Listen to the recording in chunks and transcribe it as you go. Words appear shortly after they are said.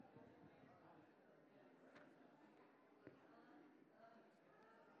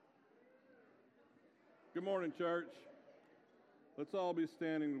Good morning, church. Let's all be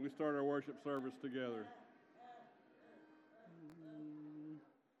standing as we start our worship service together.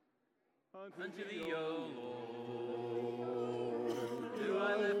 Unto thee, O Lord, do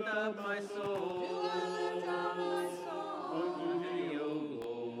I lift up my soul. Do I lift up my soul. Unto thee, O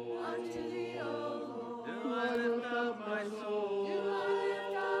Lord. Unto thee, O Lord. Do I lift up my soul. Do I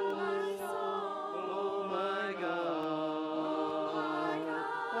lift up my soul. Oh my God. Oh my God.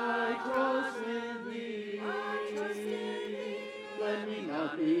 I trust in thee. I trust in thee. Let me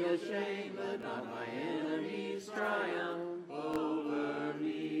not be ashamed. Let not my enemies triumph over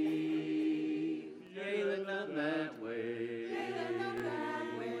me. Yea, let none that way. Yea, let none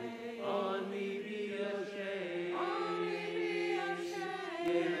that way. On me be ashamed. On me be Yea, let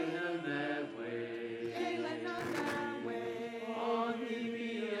ashamed. none that way. Yea, let none that way. On me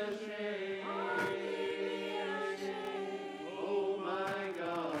be ashamed. On me be ashamed. Oh my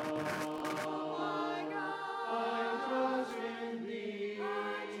God. Oh my God. I trust in thee. I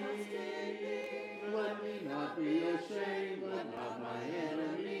trust in thee. Let me not be ashamed. Let not my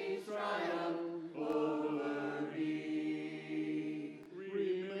enemies triumph over me.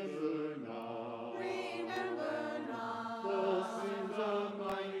 Remember not Remember not the sins of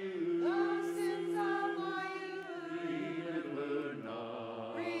my youth. the sins of my youth. Remember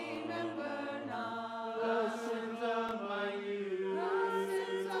not Remember not the sins of my youth. the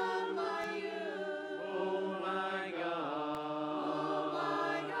sins of my youth. Oh my God. Oh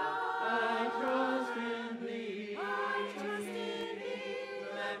my God. I trust in thee. I trust in thee.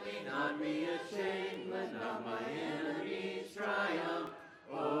 Let me not be ashamed. Let not my enemies triumph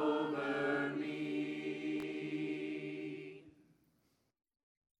over me.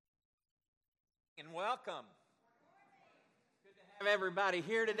 And welcome. Good to have everybody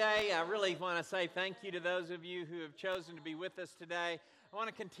here today. I really want to say thank you to those of you who have chosen to be with us today. I want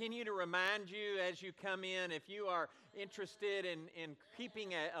to continue to remind you as you come in, if you are interested in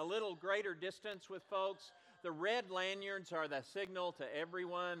keeping a little greater distance with folks, the red lanyards are the signal to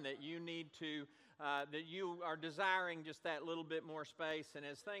everyone that you need to, that you are desiring just that little bit more space. And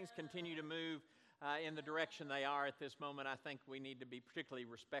as things continue to move in the direction they are at this moment, I think we need to be particularly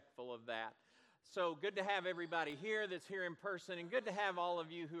respectful of that. So good to have everybody here that's here in person, and good to have all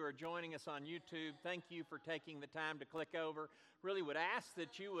of you who are joining us on YouTube. Thank you for taking the time to click over. Really would ask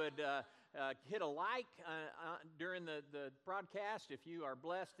that you would hit a like during the broadcast if you are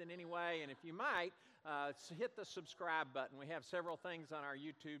blessed in any way, and if you might, hit the subscribe button. We have several things on our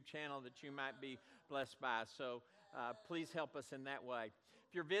YouTube channel that you might be blessed by, so please help us in that way.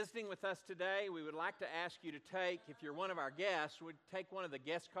 If you're visiting with us today, we would like to ask you to take, if you're one of our guests, would take one of the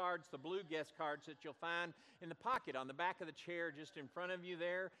guest cards, the blue guest cards that you'll find in the pocket on the back of the chair just in front of you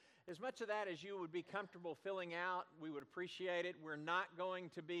there. As much of that as you would be comfortable filling out, we would appreciate it. We're not going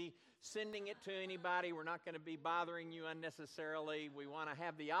to be sending it to anybody. We're not going to be bothering you unnecessarily. We want to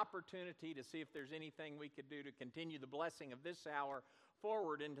have the opportunity to see if there's anything we could do to continue the blessing of this hour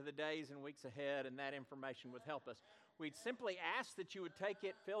forward into the days and weeks ahead, and that information would help us. We'd simply ask that you would take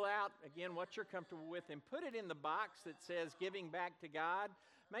it, fill out, again, what you're comfortable with, and put it in the box that says Giving Back to God.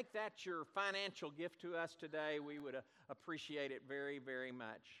 Make that your financial gift to us today. We would appreciate it very, very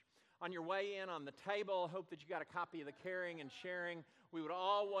much. On your way in on the table, I hope that you got a copy of the Caring and Sharing. We would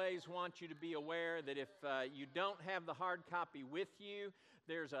always want you to be aware that if you don't have the hard copy with you,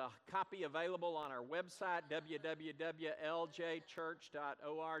 there's a copy available on our website,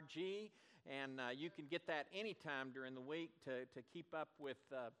 www.ljchurch.org. And you can get that anytime during the week to keep up with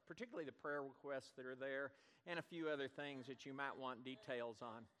particularly the prayer requests that are there and a few other things that you might want details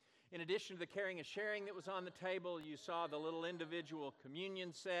on. In addition to the Caring and Sharing that was on the table, you saw the little individual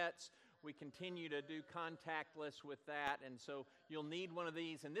communion sets. We continue to do contactless with that, and so you'll need one of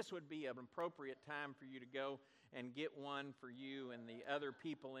these, and this would be an appropriate time for you to go and get one for you and the other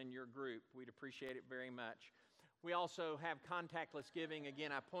people in your group. We'd appreciate it very much. We also have contactless giving.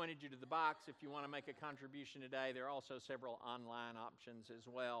 Again, I pointed you to the box if you want to make a contribution today. There are also several online options as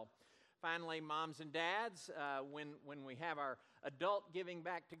well. Finally, moms and dads, when we have our adult giving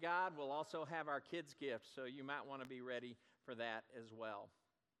back to God, we'll also have our kids' gifts, so you might want to be ready for that as well.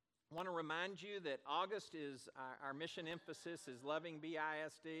 I want to remind you that August is our mission emphasis is Loving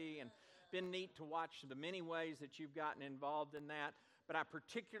BISD, and been neat to watch the many ways that you've gotten involved in that. But I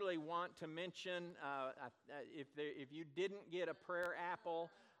particularly want to mention, if you didn't get a prayer apple,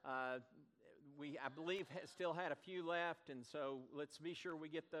 I believe still had a few left, and so let's be sure we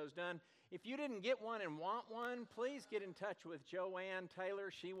get those done. If you didn't get one and want one, please get in touch with Joanne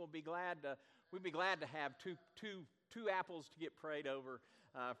Taylor. She will be glad to. We'd be glad to have two apples to get prayed over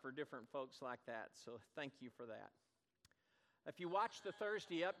for different folks like that. So thank you for that. If you watched the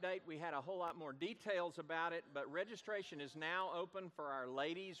Thursday update, we had a whole lot more details about it, but registration is now open for our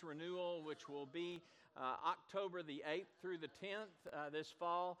ladies' renewal, which will be October the 8th through the 10th this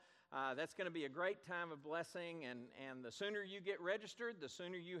fall. That's going to be a great time of blessing, and the sooner you get registered, the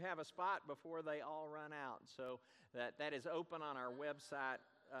sooner you have a spot before they all run out. So that is open on our website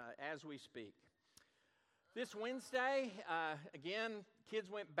as we speak. This Wednesday, again, kids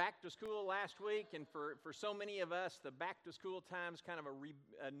went back to school last week, and for so many of us, the back to school time is kind of a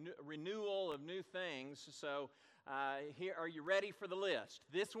renewal of new things. So here, are you ready for the list?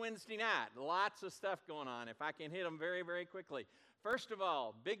 This Wednesday night, lots of stuff going on, if I can hit them very, very quickly. First of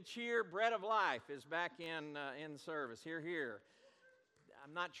all, Big Cheer Bread of Life is back in service. Here.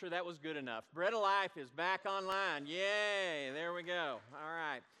 I'm not sure that was good enough. Bread of Life is back online. Yay, there we go. All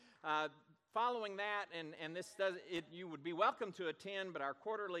right. Following that, and this does it, you would be welcome to attend, but our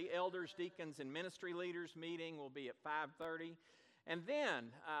quarterly elders, deacons, and ministry leaders meeting will be at 5:30. And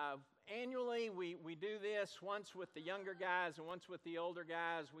then annually, we do this once with the younger guys and once with the older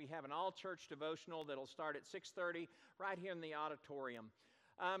guys. We have an all-church devotional that'll start at 6:30 right here in the auditorium.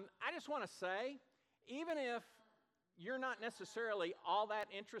 I just want to say, even if you're not necessarily all that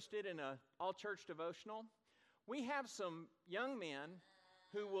interested in an all-church devotional, we have some young men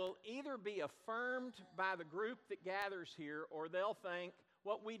who will either be affirmed by the group that gathers here, or they'll think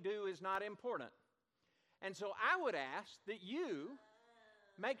what we do is not important. And so I would ask that you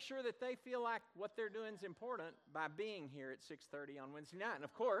make sure that they feel like what they're doing is important by being here at 6:30 on Wednesday night. And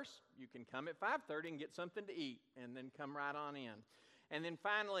of course, you can come at 5:30 and get something to eat, and then come right on in. And then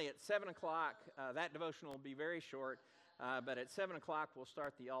finally at 7 o'clock, that devotional will be very short, but at 7 o'clock we'll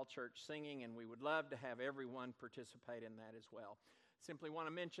start the all-church singing, and we would love to have everyone participate in that as well. Simply want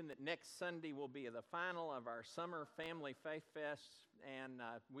to mention that next Sunday will be the final of our Summer Family Faith Fest, and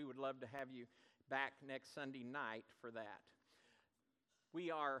we would love to have you back next Sunday night for that. We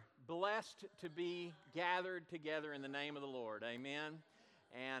are blessed to be gathered together in the name of the Lord. Amen.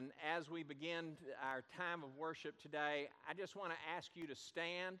 And as we begin our time of worship today, I just want to ask you to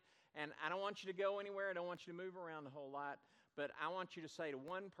stand, and I don't want you to go anywhere. I don't want you to move around a whole lot, but I want you to say to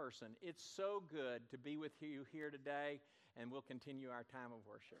one person, "It's so good to be with you here today," and we'll continue our time of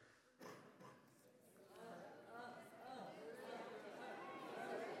worship.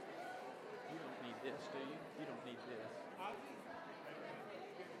 You don't need this, do you? You don't need this.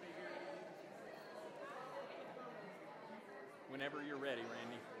 Whenever you're ready,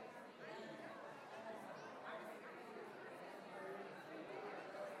 Randy.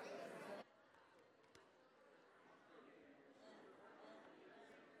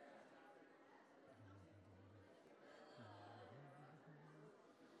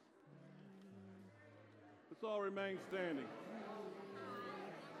 Let's all remain standing.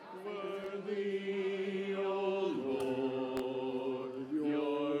 Worthy, O Lord,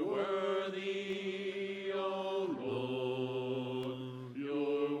 you're worthy, O Lord,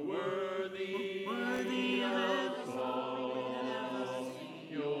 you're worthy, worthy of all,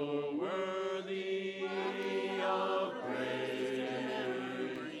 you're worthy of praise,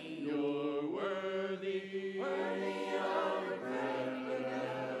 you're worthy, worthy of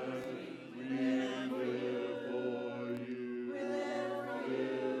praise, we live for you.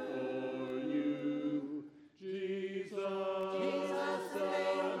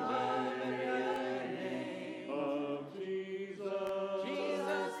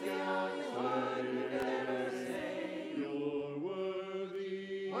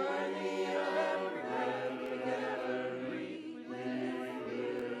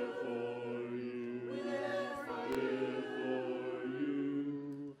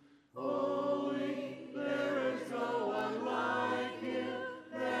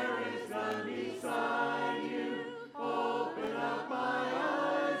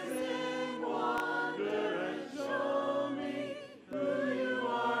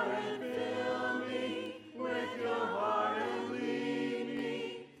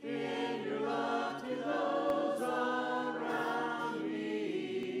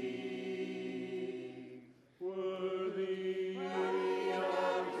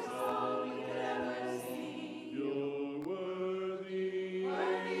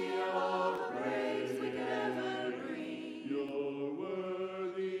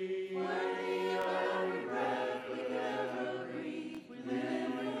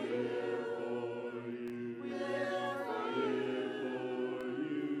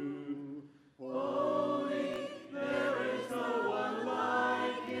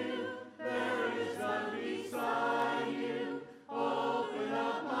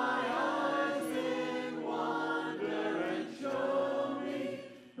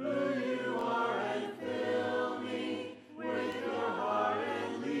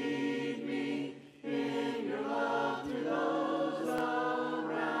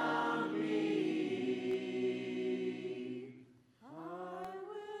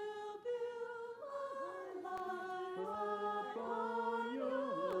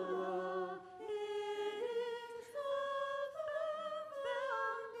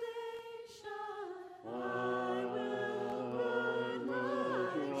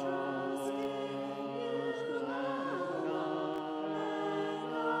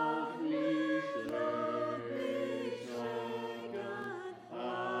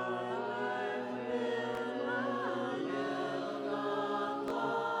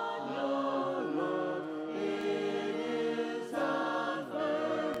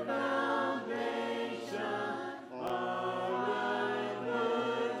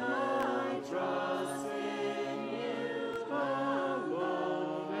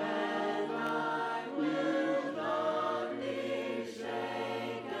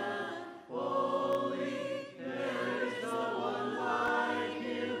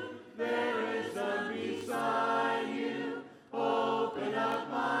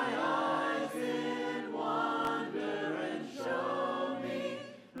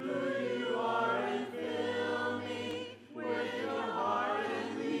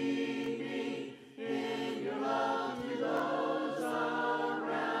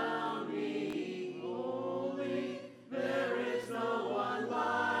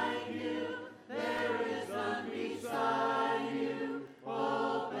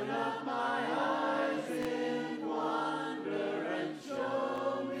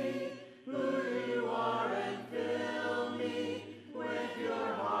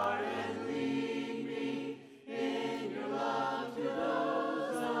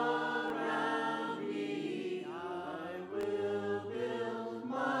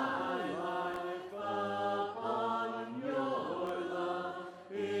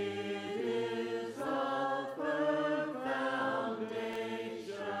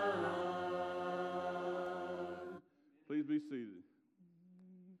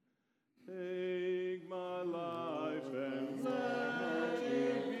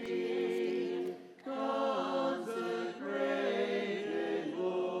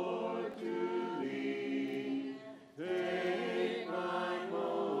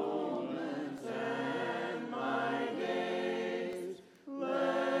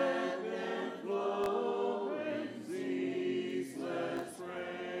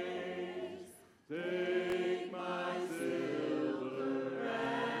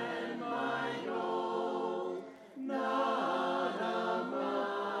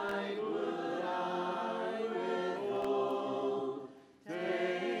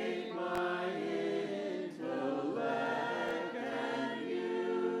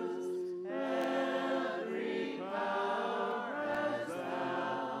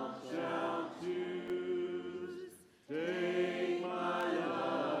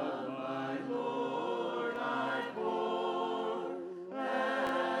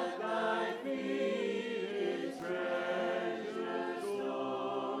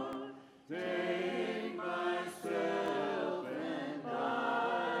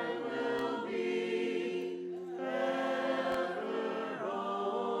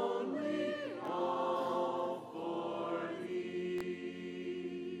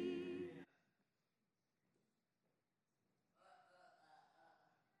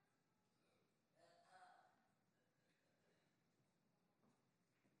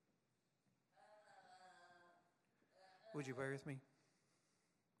 Would you pray with me?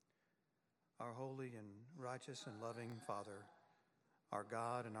 Our holy and righteous and loving Father, our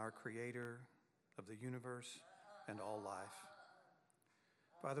God and our Creator of the universe and all life.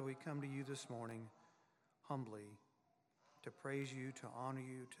 Father, we come to you this morning humbly to praise you, to honor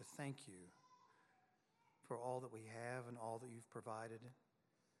you, to thank you for all that we have and all that you've provided.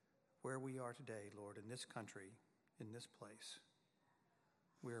 Where we are today, Lord, in this country, in this place,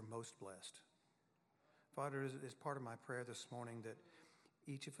 we are most blessed. Father, it is part of my prayer this morning that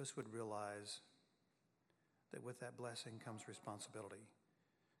each of us would realize that with that blessing comes responsibility,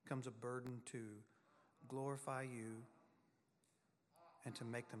 comes a burden to glorify you and to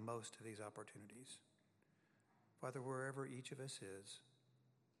make the most of these opportunities. Father, wherever each of us is,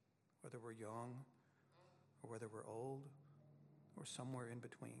 whether we're young or whether we're old or somewhere in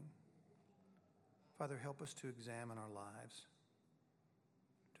between, Father, help us to examine our lives,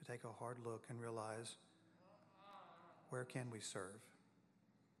 to take a hard look and realize, where can we serve?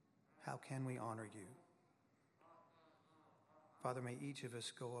 How can we honor you? Father, may each of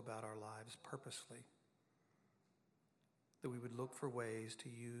us go about our lives purposely, that we would look for ways to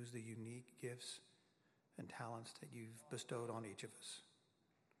use the unique gifts and talents that you've bestowed on each of us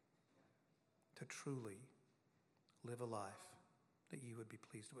to truly live a life that you would be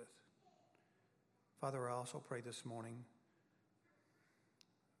pleased with. Father, I also pray this morning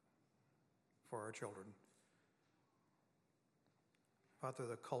for our children. Father,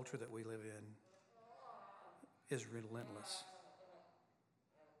 the culture that we live in is relentless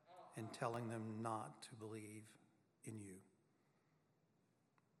in telling them not to believe in you.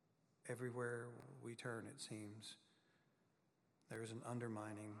 Everywhere we turn, it seems, there is an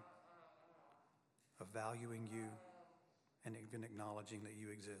undermining of valuing you and even acknowledging that you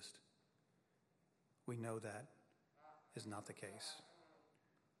exist. We know that is not the case.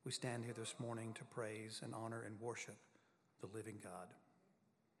 We stand here this morning to praise and honor and worship the living God.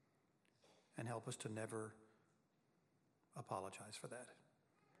 And help us to never apologize for that.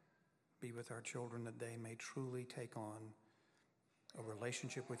 Be with our children that they may truly take on a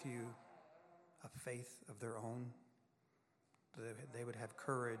relationship with you, a faith of their own, that they would have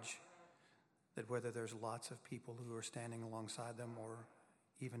courage, that whether there's lots of people who are standing alongside them or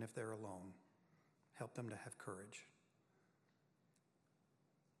even if they're alone, help them to have courage.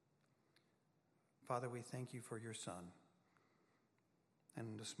 Father, we thank you for your Son.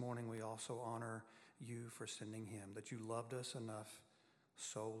 And this morning we also honor you for sending him, that you loved us enough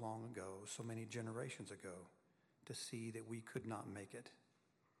so long ago, so many generations ago, to see that we could not make it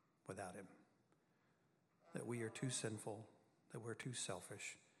without him. That we are too sinful, that we're too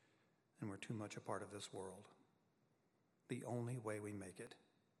selfish, and we're too much a part of this world. The only way we make it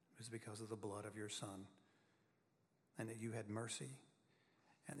is because of the blood of your Son, and that you had mercy,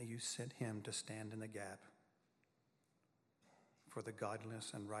 and that you sent him to stand in the gap for the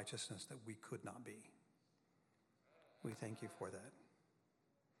godliness and righteousness that we could not be. We thank you for that.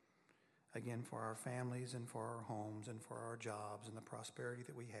 Again, for our families and for our homes and for our jobs and the prosperity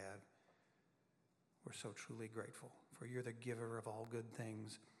that we have, we're so truly grateful. For you're the giver of all good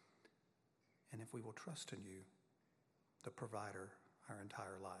things. And if we will trust in you, the provider our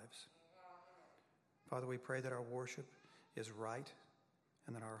entire lives. Father, we pray that our worship is right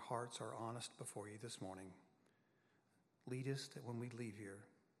and that our hearts are honest before you this morning. Lead us that when we leave here,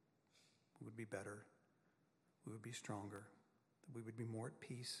 we would be better, we would be stronger, that we would be more at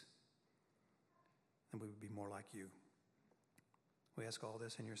peace, and we would be more like you. We ask all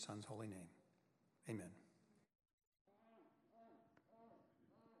this in your Son's holy name. Amen.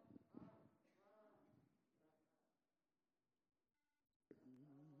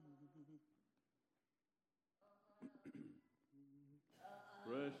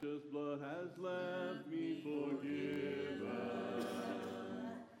 Precious blood has left me forgiven,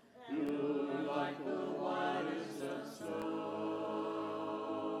 pure like the whitest of snow,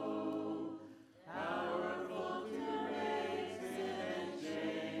 powerful to raise sin and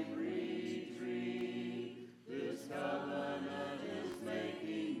shame retreat. This covenant is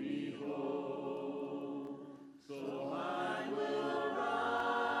making me whole. So I will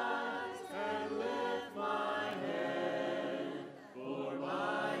rise and lift my head, for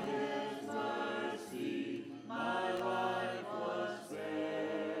by his mercy my life was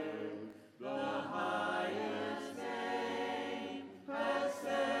spared. The highest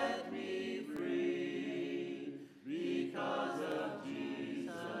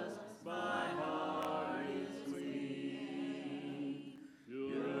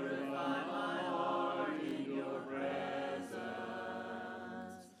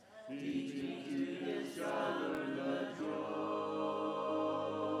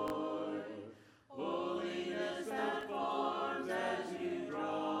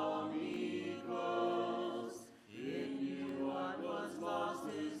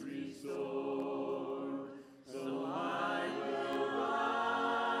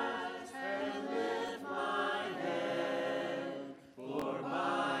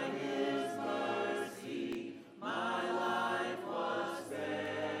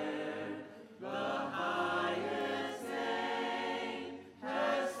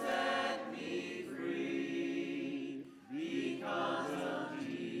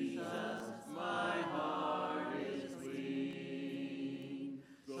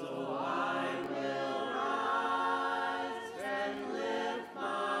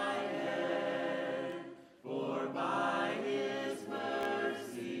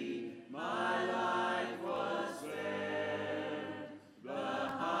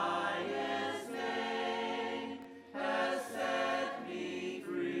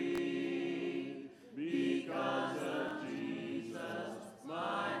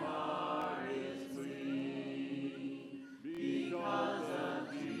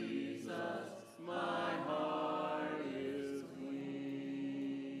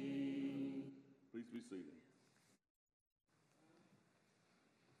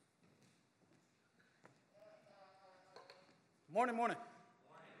Morning, morning.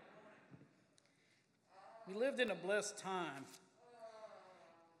 We lived in a blessed time.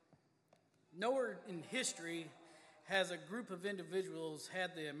 Nowhere in history has a group of individuals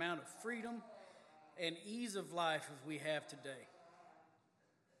had the amount of freedom and ease of life as we have today.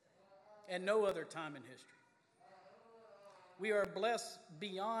 And no other time in history. We are blessed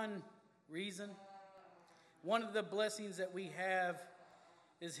beyond reason. One of the blessings that we have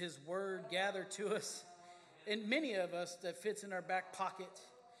is His Word gathered to us. And many of us that fits in our back pocket.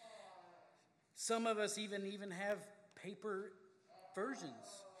 Some of us even have paper versions.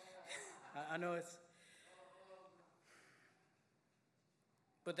 I know it's,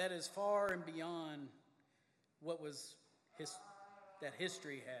 but that is far and beyond what was that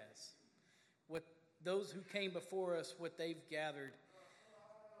history has. What those who came before us, what they've gathered.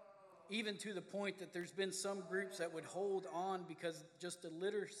 Even to the point that there's been some groups that would hold on because just the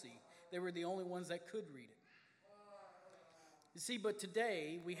literacy, they were the only ones that could read it. You see, but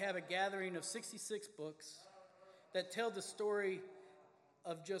today we have a gathering of 66 books that tell the story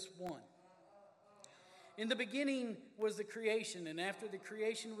of just one. In the beginning was the creation, and after the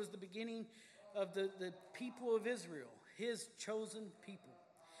creation was the beginning of the people of Israel, His chosen people.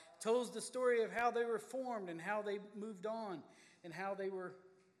 It tells the story of how they were formed and how they moved on and how they were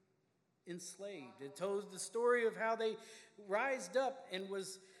enslaved. It tells the story of how they rised up and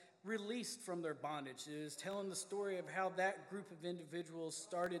was released from their bondage. It is telling the story of how that group of individuals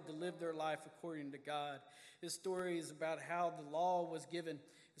started to live their life according to God. His story is about how the law was given.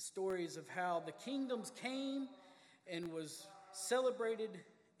 His stories of how the kingdoms came and was celebrated,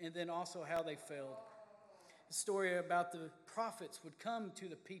 and then also how they failed. The story about the prophets would come to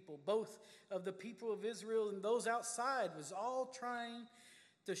the people, both of the people of Israel and those outside, was all trying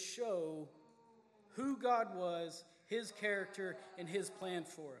to show who God was, His character, and His plan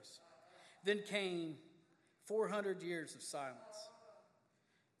for us. Then came 400 years of silence.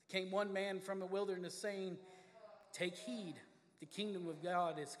 Came one man from the wilderness saying, "Take heed, the kingdom of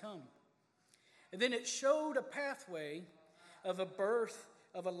God is come." And then it showed a pathway of a birth,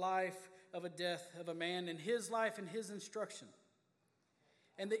 of a life, of a death of a man, and his life and his instruction.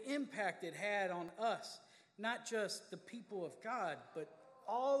 And the impact it had on us, not just the people of God, but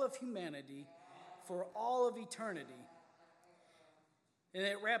all of humanity for all of eternity. And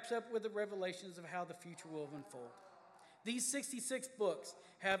it wraps up with the revelations of how the future will unfold. These 66 books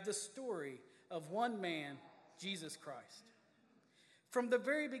have the story of one man, Jesus Christ. From the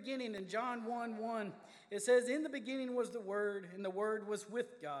very beginning in John 1:1, it says, "In the beginning was the Word, and the Word was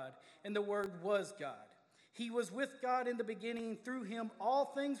with God, and the Word was God. He was with God in the beginning. Through Him all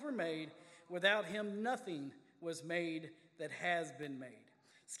things were made. Without Him nothing was made that has been made."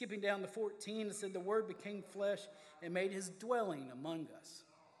 Skipping down to 14, it said, "The Word became flesh and made His dwelling among us."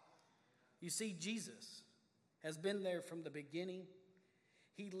 You see, Jesus has been there from the beginning.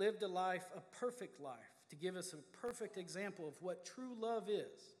 He lived a life, a perfect life, to give us a perfect example of what true love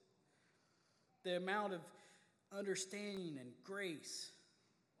is. The amount of understanding and grace,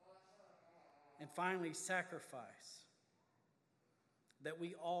 and finally sacrifice that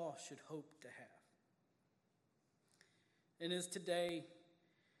we all should hope to have. And it's today,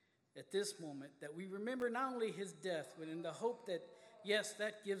 at this moment, that we remember not only His death, but in the hope that, yes,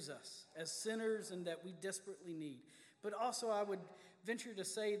 that gives us as sinners and that we desperately need. But also I would venture to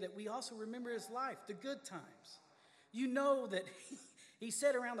say that we also remember His life, the good times. You know that he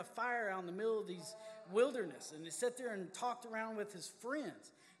sat around the fire out in the middle of these wilderness, and he sat there and talked around with His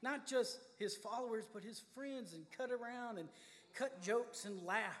friends. Not just His followers, but His friends, and cut around and cut jokes and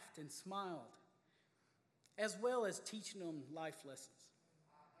laughed and smiled, as well as teaching them life lessons.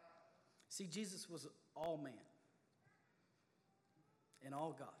 See, Jesus was all man and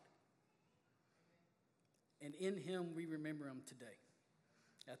all God. And in Him we remember Him today.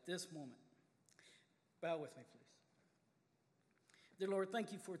 At this moment. Bow with me, please. Dear Lord,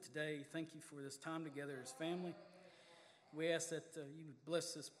 thank You for today. Thank You for this time together as family. We ask that You would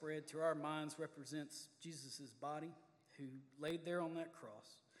bless this bread. To our minds represents Jesus' body, who laid there on that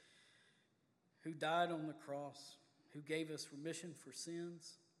cross, who died on the cross, who gave us remission for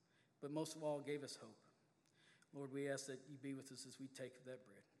sins, but most of all gave us hope. Lord, we ask that You be with us as we take of that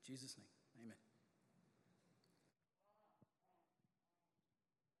bread. In Jesus' name, amen.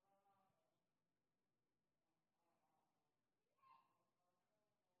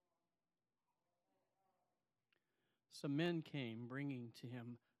 Some men came, bringing to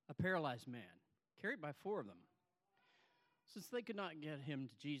Him a paralyzed man, carried by 4 of them. Since they could not get him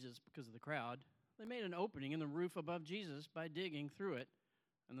to Jesus because of the crowd, they made an opening in the roof above Jesus by digging through it,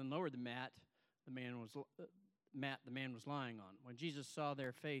 and then lowered the mat the man was lying on. When Jesus saw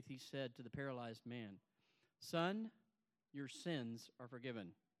their faith, He said to the paralyzed man, "Son, your sins are forgiven.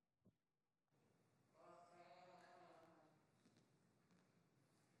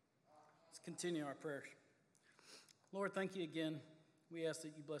 Let's continue our prayers. Lord, thank you again. We ask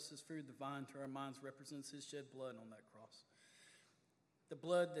that you bless this food. The vine to our minds represents his shed blood on that cross. The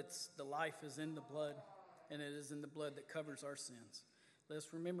blood that's the life is in the blood, and it is in the blood that covers our sins. Let us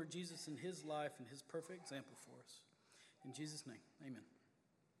remember Jesus and his life and his perfect example for us. In Jesus' name, amen.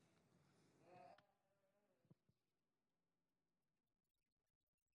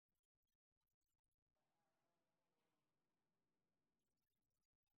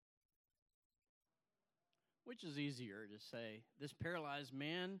 Which is easier to say, this paralyzed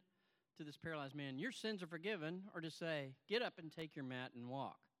man, to this paralyzed man, your sins are forgiven, or to say, get up and take your mat and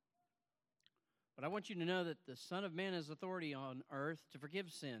walk? But I want you to know that the Son of Man has authority on earth to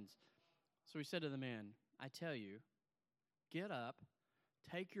forgive sins. So he said to the man, I tell you, get up,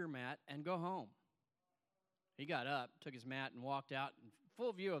 take your mat, and go home. He got up, took his mat, and walked out in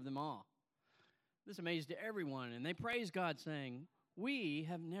full view of them all. This amazed everyone, and they praised God, saying, we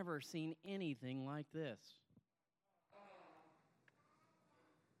have never seen anything like this.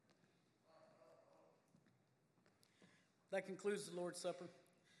 That concludes the Lord's Supper.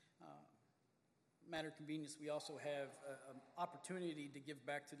 Matter of convenience, we also have an opportunity to give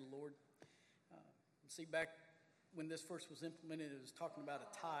back to the Lord. See, back when this first was implemented, it was talking about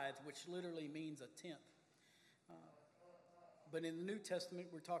a tithe, which literally means a tenth. But in the New Testament,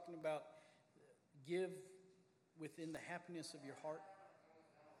 we're talking about give within the happiness of your heart.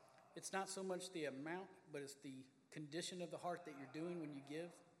 It's not so much the amount, but it's the condition of the heart that you're doing when you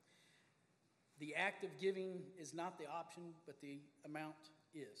give. The act of giving is not the option, but the amount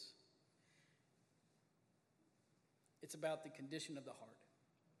is. It's about the condition of the heart.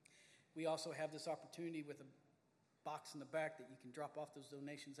 We also have this opportunity with a box in the back that you can drop off those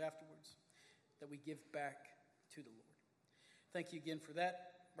donations afterwards that we give back to the Lord. Thank you again for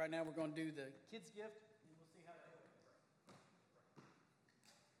that. Right now we're going to do the kids' gift. And we'll see how that goes.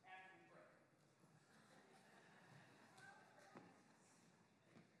 After we pray.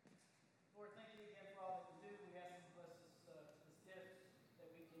 Lord, thank you again for all that you do. We ask you to bless this gift,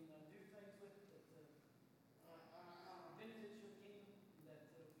 that we can do things with it that benefits your kingdom,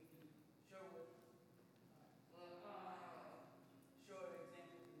 that we can show an example to those. In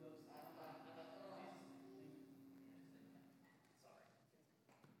Jesus' name. Sorry.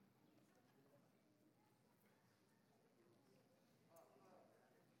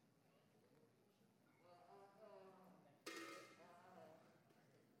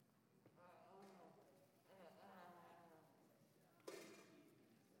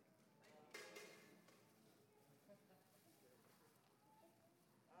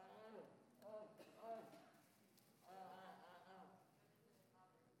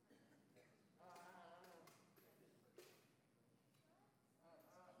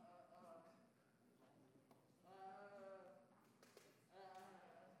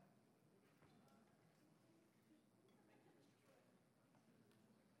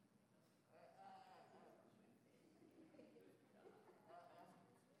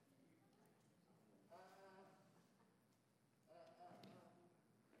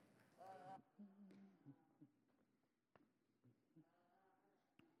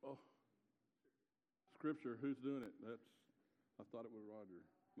 Oh, scripture, who's doing it? I thought it was Roger.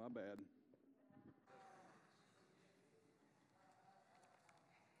 My bad.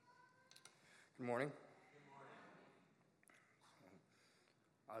 Good morning.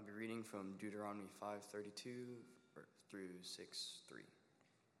 I'll be reading from Deuteronomy 5:32 through 6:3.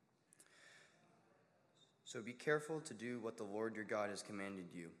 So be careful to do what the Lord your God has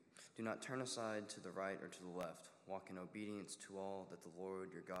commanded you. Do not turn aside to the right or to the left. Walk in obedience to all that the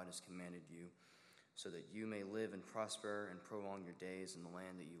Lord your God has commanded you, so that you may live and prosper and prolong your days in the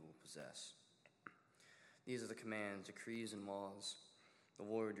land that you will possess. These are the commands, decrees, and laws the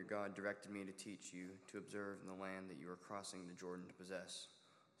Lord your God directed me to teach you to observe in the land that you are crossing the Jordan to possess,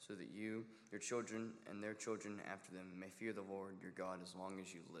 so that you, your children, and their children after them may fear the Lord your God as long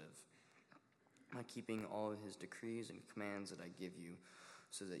as you live, by keeping all his decrees and commands that I give you,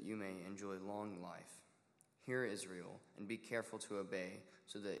 so that you may enjoy long life. Hear, Israel, and be careful to obey,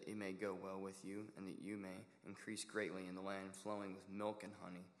 so that it may go well with you, and that you may increase greatly in the land flowing with milk and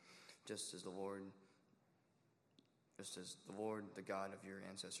honey, just as the Lord, the God of your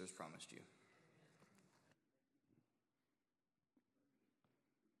ancestors, promised you.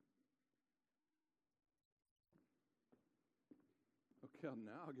 Okay,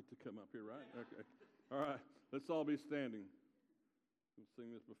 now I get to come up here, right? Okay. All right, let's all be standing. We'll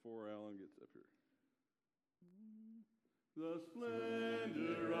sing this before Alan gets up here. The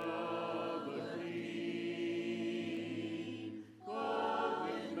splendor of the King.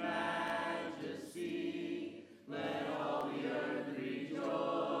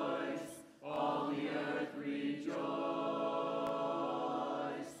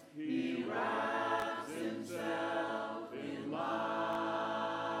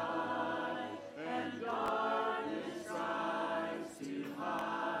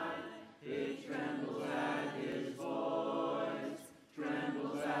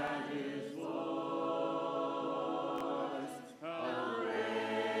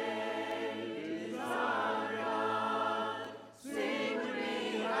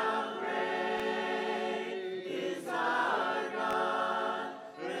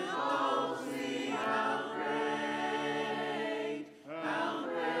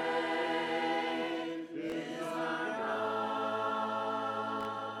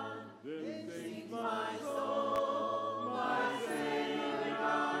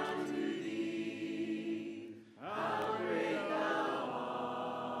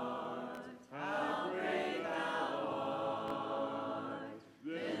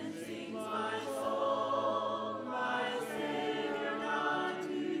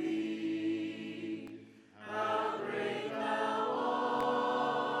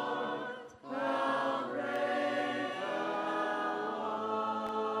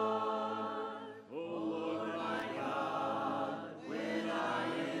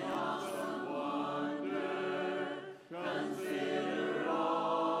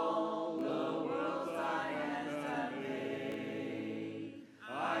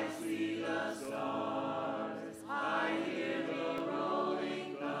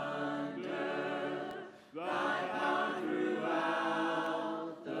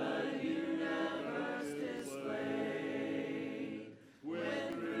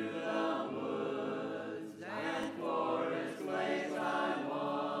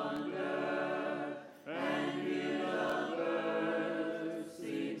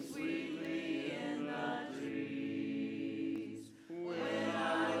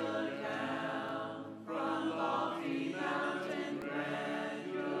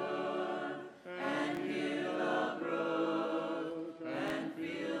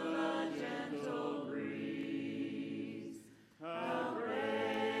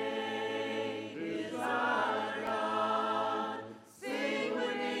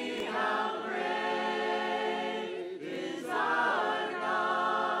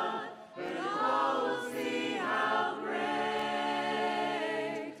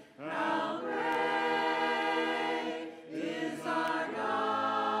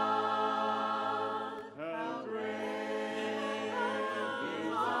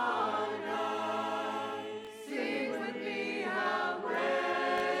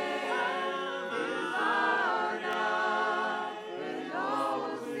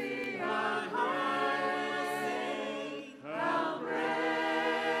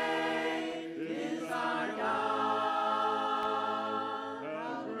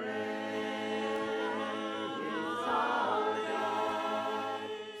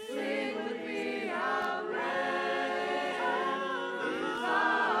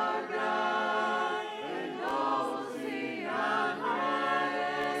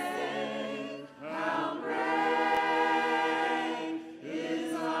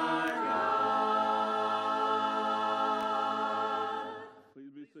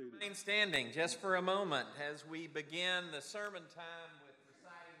 standing just for a moment as we begin the sermon time with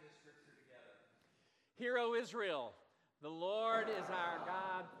reciting this scripture together. Hear, O Israel, the Lord is our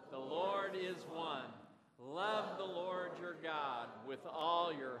God, the Lord is one. Love the Lord your God with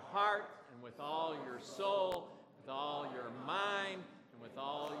all your heart and with all your soul, with all your mind and with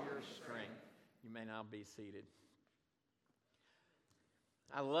all your strength. You may now be seated.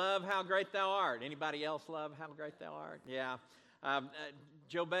 I love how great thou art. Anybody else love how great thou art? Yeah.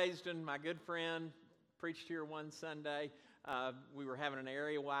 Joe Baisden, my good friend, preached here one Sunday. We were having an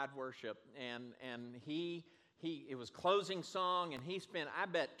area-wide worship, and it was closing song, and he spent, I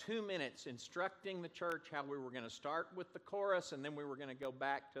bet, 2 minutes instructing the church how we were going to start with the chorus, and then we were going to go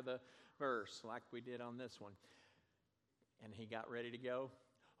back to the verse like we did on this one. And he got ready to go,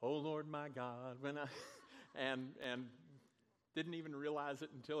 "Oh Lord my God," and didn't even realize it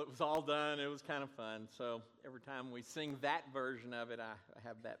until it was all done. It was kind of fun. So every time we sing that version of it, I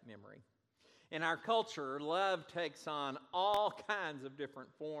have that memory. In our culture, love takes on all kinds of different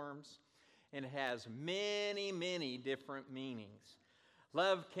forms, and it has many, many different meanings.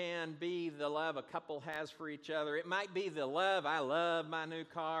 Love can be the love a couple has for each other. It might be the love, I love my new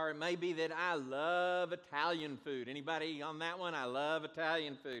car. It may be that I love Italian food. Anybody on that one? I love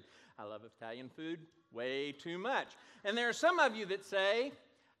Italian food. I love Italian food way too much. And there are some of you that say,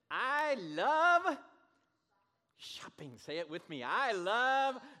 I love shopping. Say it with me. I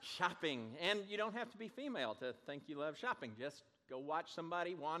love shopping. And you don't have to be female to think you love shopping. Just go watch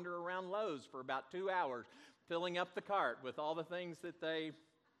somebody wander around Lowe's for about 2 hours, filling up the cart with all the things that they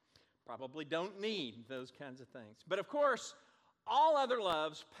probably don't need, those kinds of things. But of course, all other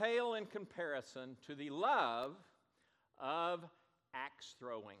loves pale in comparison to the love of axe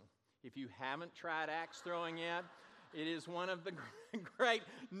throwing. If you haven't tried axe throwing yet, it is one of the great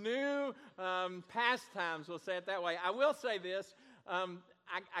new pastimes, we'll say it that way. I will say this,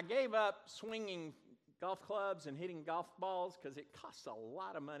 I gave up swinging golf clubs and hitting golf balls because it costs a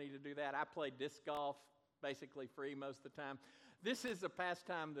lot of money to do that. I play disc golf basically free most of the time. This is a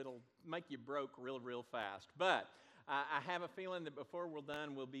pastime that'll make you broke real fast. But I have a feeling that before we're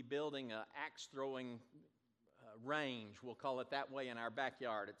done, we'll be building an axe throwing range, we'll call it that way, in our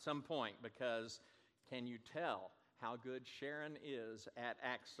backyard at some point, because can you tell how good Sharon is at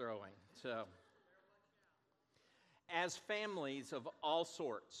axe throwing? So, as families of all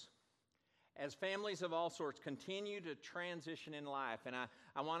sorts continue to transition in life, and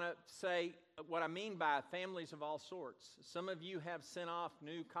I want to say what I mean by families of all sorts. Some of you have sent off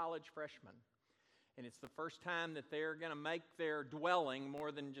new college freshmen, and it's the first time that they're going to make their dwelling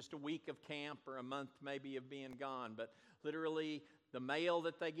more than just a week of camp or a month maybe of being gone, but literally the mail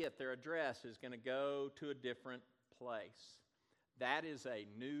that they get, their address, is going to go to a different place. That is a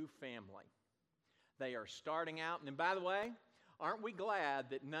new family. They are starting out, and by the way, aren't we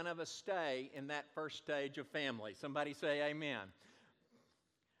glad that none of us stay in that first stage of family? Somebody say amen.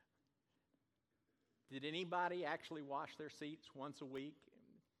 Did anybody actually wash their seats once a week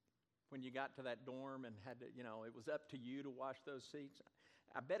when you got to that dorm and had to, it was up to you to wash those seats?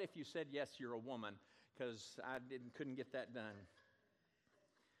 I bet if you said yes, you're a woman, because I couldn't get that done.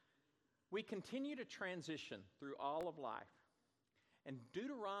 We continue to transition through all of life, and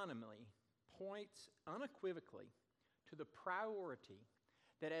Deuteronomy points unequivocally to the priority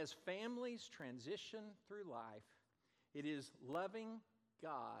that as families transition through life, it is loving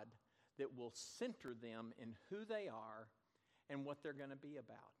God that will center them in who they are and what they're going to be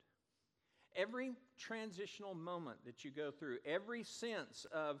about. Every transitional moment that you go through, every sense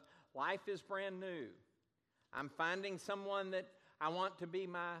of life is brand new. I'm finding someone that I want to be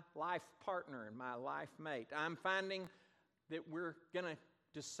my life partner and my life mate. I'm finding that we're going to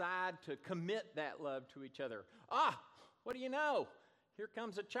decide to commit that love to each other. What do you know? Here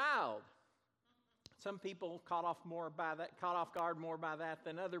comes a child. Some people caught off guard more by that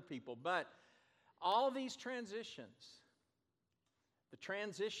than other people. But all these transitions, the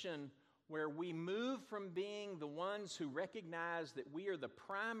transition where we move from being the ones who recognize that we are the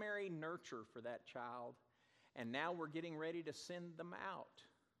primary nurture for that child, and now we're getting ready to send them out.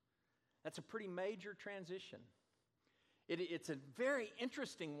 That's a pretty major transition. It's a very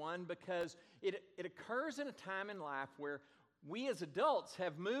interesting one because it occurs in a time in life where we as adults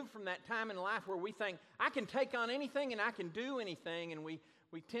have moved from that time in life where we think, I can take on anything and I can do anything, and we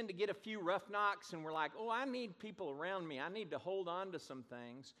tend to get a few rough knocks and we're like, I need people around me. I need to hold on to some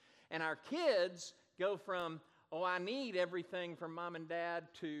things. And our kids go from, I need everything from mom and dad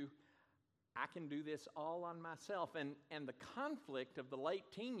to, I can do this all on myself. And the conflict of the late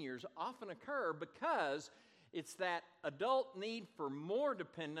teen years often occur because it's that adult need for more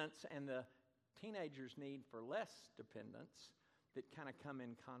dependence and the teenager's need for less dependence that kind of come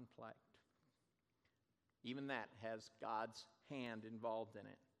in conflict. Even that has God's hand involved in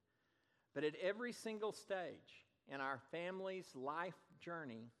it. But at every single stage in our family's life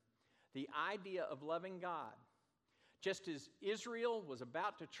journey, the idea of loving God, just as Israel was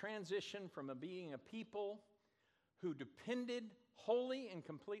about to transition from being a people who depended wholly and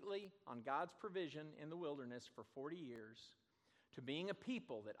completely on God's provision in the wilderness for 40 years, to being a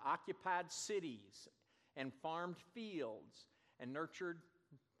people that occupied cities and farmed fields and nurtured,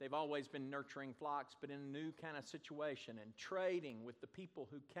 they've always been nurturing flocks, but in a new kind of situation, and trading with the people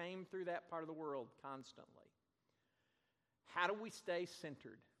who came through that part of the world constantly. How do we stay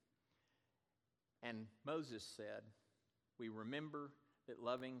centered? And Moses said, we remember that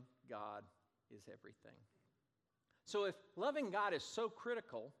loving God is everything. So if loving God is so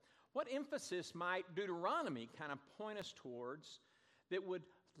critical, what emphasis might Deuteronomy kind of point us towards that would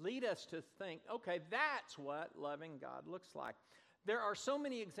lead us to think, okay, that's what loving God looks like? There are so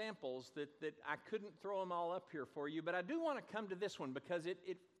many examples that I couldn't throw them all up here for you, but I do want to come to this one because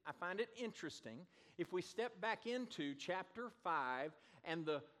I find it interesting. If we step back into chapter 5 and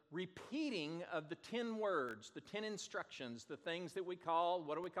the repeating of the 10 words, the 10 instructions, the things that we call,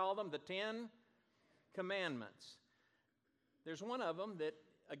 what do we call them? The 10 Commandments. There's one of them that,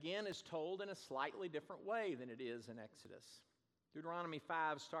 again, is told in a slightly different way than it is in Exodus. Deuteronomy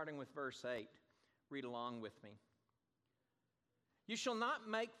 5, starting with verse 8. Read along with me. You shall not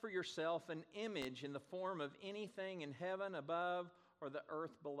make for yourself an image in the form of anything in heaven above or the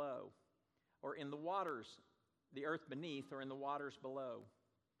earth below, or in the waters, the earth beneath, or in the waters below.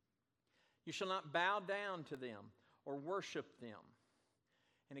 You shall not bow down to them or worship them.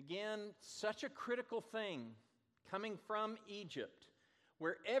 And again, such a critical thing coming from Egypt,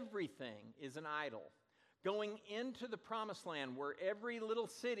 where everything is an idol. Going into the promised land, where every little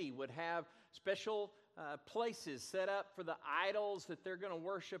city would have special places set up for the idols that they're going to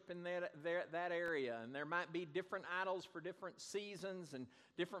worship in that area. And there might be different idols for different seasons and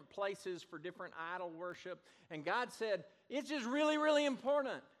different places for different idol worship. And God said, it's just really, really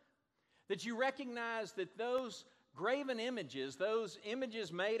important that you recognize that those graven images, those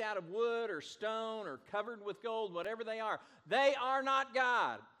images made out of wood or stone or covered with gold, whatever they are not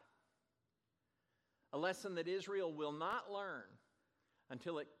God. A lesson that Israel will not learn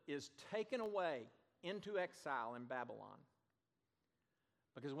until it is taken away into exile in Babylon.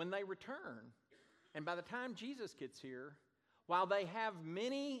 Because when they return, and by the time Jesus gets here, while they have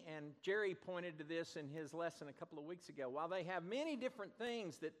many, and Jerry pointed to this in his lesson a couple of weeks ago, while they have many different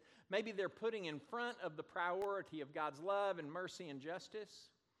things that maybe they're putting in front of the priority of God's love and mercy and justice,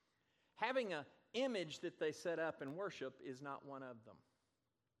 having an image that they set up and worship is not one of them.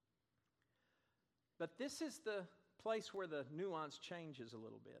 But this is the place where the nuance changes a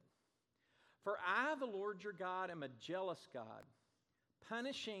little bit. For I, the Lord your God, am a jealous God,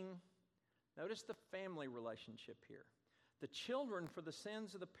 punishing, notice the family relationship here, the children for the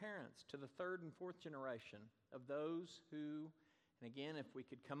sins of the parents to the third and fourth generation of those who, and again, if we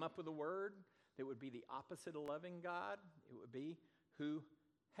could come up with a word that would be the opposite of loving God, it would be who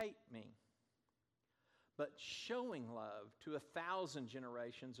hate me. But showing love to 1,000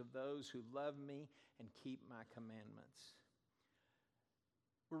 generations of those who love me and keep my commandments.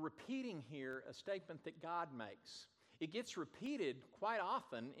 We're repeating here a statement that God makes. It gets repeated quite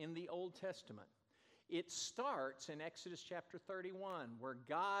often in the Old Testament. It starts in Exodus chapter 31, where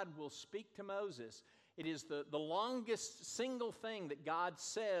God will speak to Moses. It is the longest single thing that God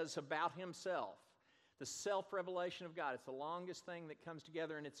says about himself. The self-revelation of God. It's the longest thing that comes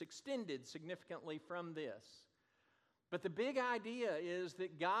together, and it's extended significantly from this. But the big idea is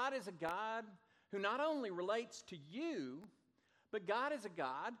that God is a God who not only relates to you, but God is a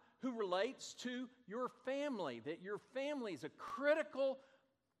God who relates to your family, that your family is a critical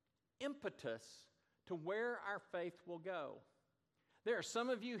impetus to where our faith will go. There are some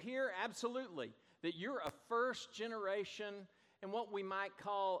of you here, absolutely, that you're a first generation and what we might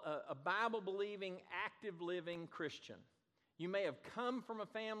call a Bible-believing, active-living Christian. You may have come from a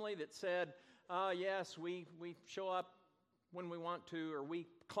family that said, yes, we show up when we want to, or we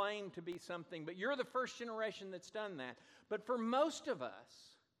claim to be something, but you're the first generation that's done that. But for most of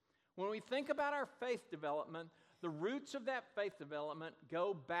us, when we think about our faith development, the roots of that faith development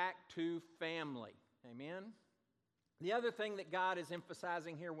go back to family. Amen? The other thing that God is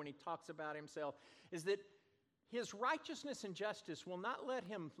emphasizing here when he talks about himself is that his righteousness and justice will not let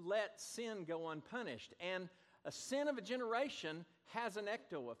him let sin go unpunished. And a sin of a generation has an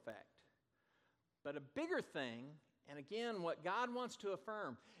ecto effect. But a bigger thing, and again, what God wants to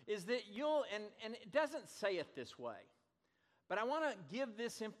affirm, is that you'll, and it doesn't say it this way, but I want to give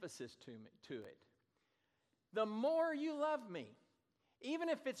this emphasis to it. The more you love me, Even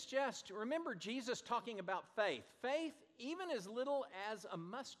if it's just, remember Jesus talking about faith. Faith, even as little as a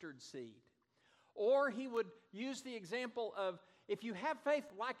mustard seed. Or he would use the example of, if you have faith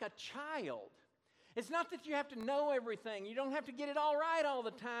like a child, it's not that you have to know everything. You don't have to get it all right all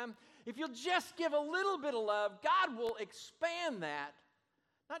the time. If you'll just give a little bit of love, God will expand that,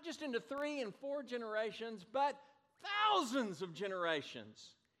 not just into 3 and 4 generations, but thousands of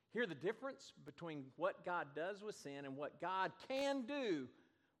generations. Hear the difference between what God does with sin and what God can do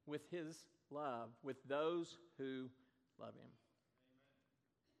with His love, with those who love Him.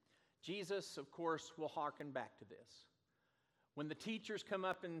 Jesus, of course, will hearken back to this. When the teachers come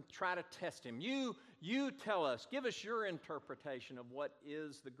up and try to test Him, you tell us, give us your interpretation of what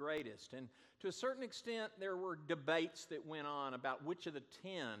is the greatest. And to a certain extent, there were debates that went on about which of the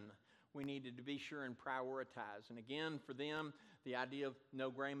 10 we needed to be sure and prioritize. And again, for them, the idea of no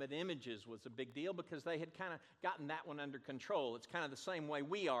graven images was a big deal because they had kind of gotten that one under control. It's kind of the same way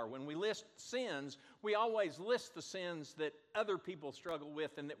we are. When we list sins, we always list the sins that other people struggle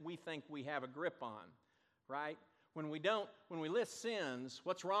with and that we think we have a grip on, right? When we list sins,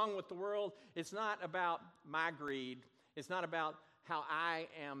 what's wrong with the world? It's not about my greed. It's not about how I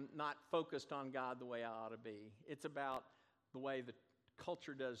am not focused on God the way I ought to be. It's about the way the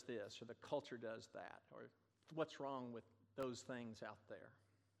culture does this or the culture does that, or what's wrong with those things out there.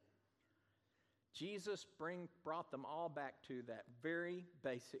 Jesus brought them all back to that very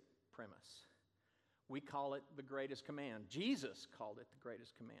basic premise. We call it the greatest command. Jesus called it the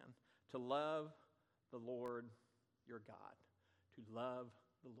greatest command, to love the Lord your God. To love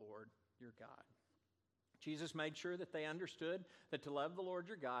the Lord your God. Jesus made sure that they understood that to love the Lord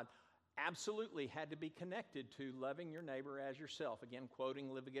your God absolutely had to be connected to loving your neighbor as yourself. Again,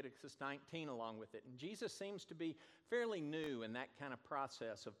 quoting Leviticus 19 along with it. And Jesus seems to be fairly new in that kind of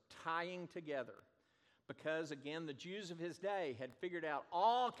process of tying together. Because, again, the Jews of his day had figured out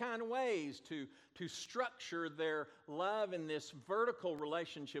all kind of ways to structure their love in this vertical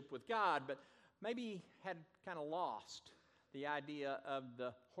relationship with God, but maybe had kind of lost the idea of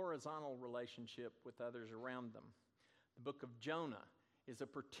the horizontal relationship with others around them. The book of Jonah is a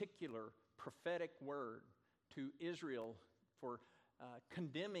particular prophetic word to Israel for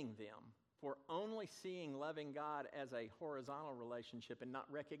condemning them for only seeing loving God as a horizontal relationship and not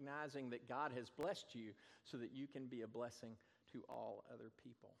recognizing that God has blessed you so that you can be a blessing to all other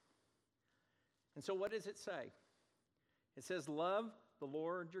people. And so what does it say? It says, love the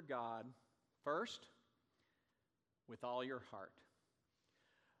Lord your God first with all your heart.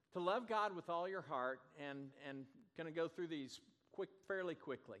 To love God with all your heart, and going to go through these fairly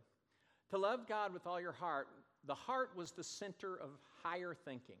quickly. To love God with all your heart, the heart was the center of higher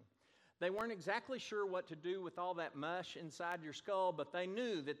thinking. They weren't exactly sure what to do with all that mush inside your skull, but they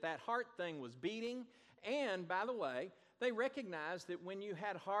knew that that heart thing was beating. And, by the way, they recognized that when you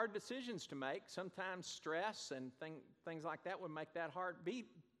had hard decisions to make, sometimes stress and things like that would make that heart beat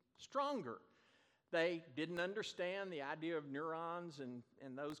stronger. They didn't understand the idea of neurons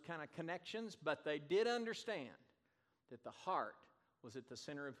and those kind of connections, but they did understand that the heart was at the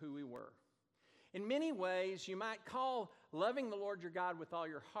center of who we were. In many ways, you might call loving the Lord your God with all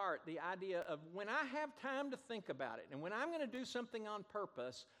your heart the idea of when I have time to think about it and when I'm going to do something on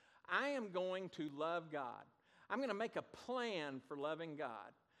purpose, I am going to love God. I'm going to make a plan for loving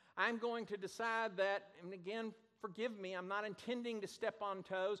God. I'm going to decide that, and again, forgive me, I'm not intending to step on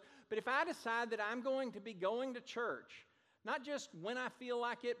toes, but if I decide that I'm going to be going to church, not just when I feel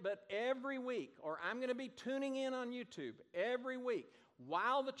like it, but every week, or I'm going to be tuning in on YouTube every week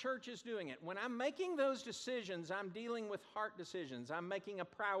while the church is doing it. When I'm making those decisions, I'm dealing with heart decisions. I'm making a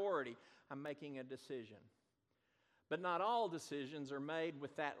priority. I'm making a decision. But not all decisions are made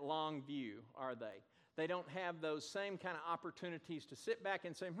with that long view, are they? They don't have those same kind of opportunities to sit back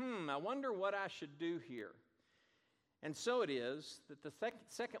and say, I wonder what I should do here. And so it is that the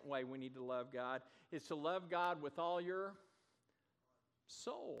second way we need to love God is to love God with all your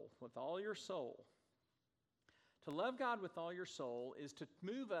soul, with all your soul. To love God with all your soul is to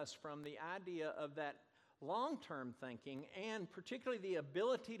move us from the idea of that long-term thinking and particularly the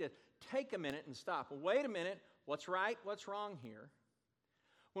ability to take a minute and stop. Well, wait a minute, what's right, what's wrong here?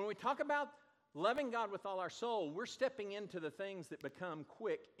 When we talk about loving God with all our soul, we're stepping into the things that become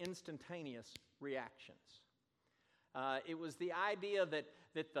quick, instantaneous reactions. It was the idea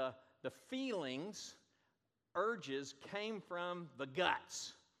that the feelings, urges, came from the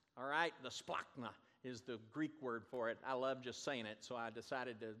guts, all right? The splachna is the Greek word for it. I love just saying it, so I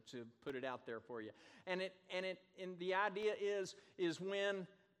decided to put it out there for you. And the idea is when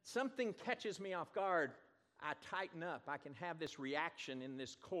something catches me off guard, I tighten up. I can have this reaction in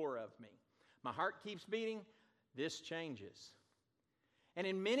this core of me. My heart keeps beating. This changes. And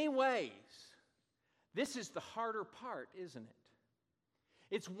in many ways, this is the harder part, isn't it?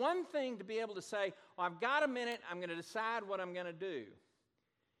 It's one thing to be able to say, well, I've got a minute, I'm going to decide what I'm going to do.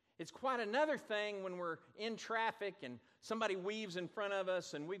 It's quite another thing when we're in traffic and somebody weaves in front of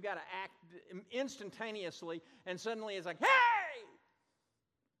us and we've got to act instantaneously, and suddenly it's like, hey!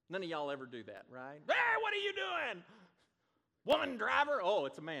 None of y'all ever do that, right? Hey, what are you doing? Woman driver? Oh,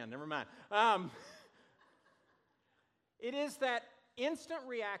 it's a man, never mind. It is that instant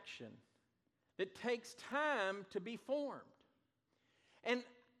reaction that takes time to be formed. And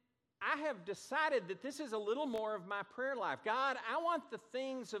I have decided that this is a little more of my prayer life. God, I want the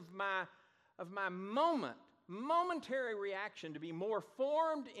things of my momentary reaction to be more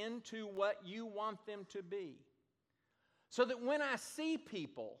formed into what you want them to be. So that when I see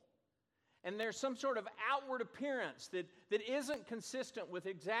people and there's some sort of outward appearance that isn't consistent with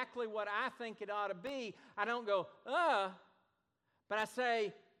exactly what I think it ought to be, I don't go, but I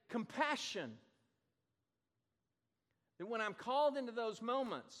say compassion. That when I'm called into those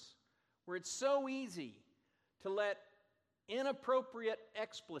moments where it's so easy to let inappropriate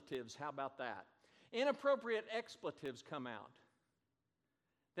expletives, how about that? Inappropriate expletives come out.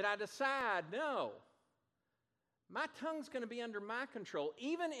 That I decide, no, my tongue's going to be under my control.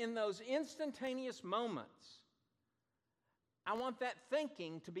 Even in those instantaneous moments, I want that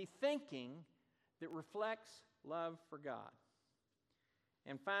thinking to be thinking that reflects love for God.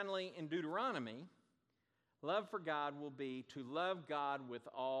 And finally, in Deuteronomy, love for God will be to love God with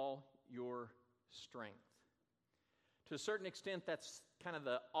all your strength. To a certain extent, that's kind of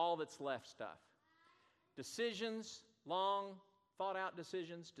the all that's left stuff. Decisions, long, thought-out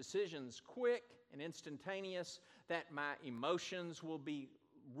decisions quick and instantaneous, that my emotions will be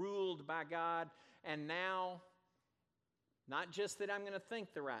ruled by God. And now, not just that I'm going to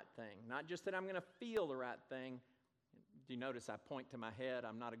think the right thing, not just that I'm going to feel the right thing. Do you notice I point to my head?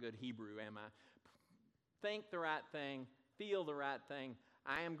 I'm not a good Hebrew, am I? Think the right thing, feel the right thing.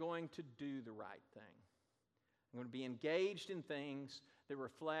 I am going to do the right thing. I'm going to be engaged in things that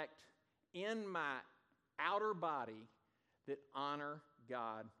reflect in my outer body that honor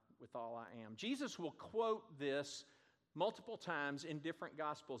God with all I am. Jesus will quote this multiple times in different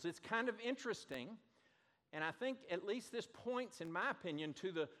Gospels. It's kind of interesting, and I think at least this points, in my opinion,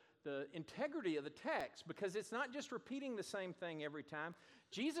 to the integrity of the text, because it's not just repeating the same thing every time.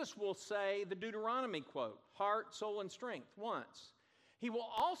 Jesus will say the Deuteronomy quote, heart, soul, and strength, once. He will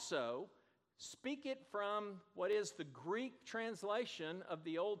also speak it from what is the Greek translation of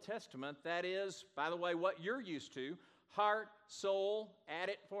the Old Testament. That is, by the way, what you're used to. Heart, soul, add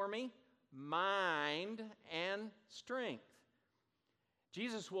it for me, mind, and strength.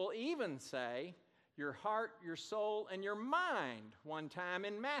 Jesus will even say your heart, your soul, and your mind one time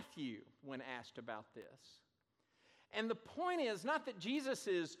in Matthew when asked about this. And the point is not that Jesus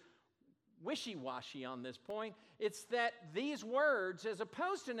is wishy-washy on this point. It's that these words, as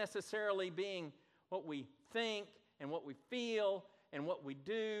opposed to necessarily being what we think and what we feel and what we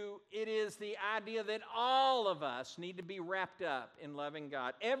do, it is the idea that all of us need to be wrapped up in loving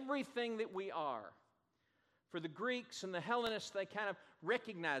God. Everything that we are. For the Greeks and the Hellenists, they kind of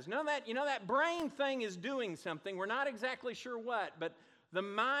recognize, that brain thing is doing something. We're not exactly sure what, but the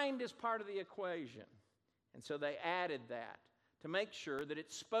mind is part of the equation. And so they added that to make sure that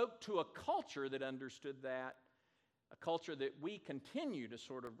it spoke to a culture that understood that, a culture that we continue to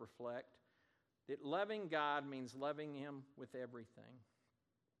sort of reflect, that loving God means loving Him with everything.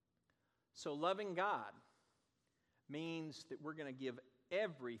 So loving God means that we're going to give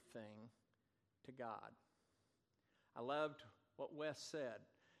everything to God. I loved what Wes said.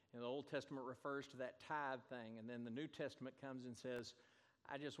 The Old Testament refers to that tithe thing, and then the New Testament comes and says,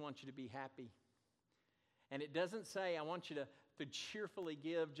 I just want you to be happy. And it doesn't say, I want you to cheerfully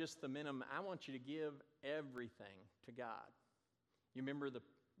give just the minimum. I want you to give everything to God. You remember the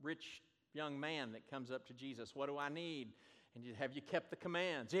rich young man that comes up to Jesus. What do I need? And have you kept the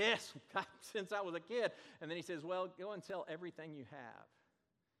commands? Yes, since I was a kid. And then he says, well, go and sell everything you have.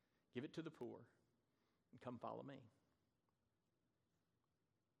 Give it to the poor and come follow me.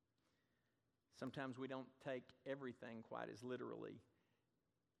 Sometimes we don't take everything quite as literally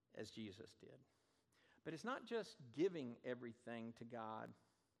as Jesus did. But it's not just giving everything to God.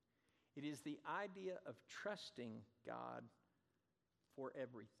 It is the idea of trusting God for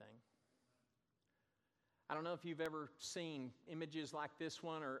everything. I don't know if you've ever seen images like this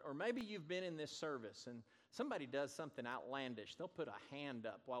one, or maybe you've been in this service and somebody does something outlandish. They'll put a hand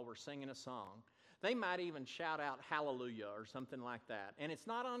up while we're singing a song. They might even shout out hallelujah or something like that. And it's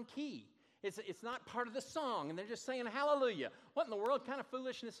not on key. It's not part of the song, and they're just saying hallelujah. What in the world kind of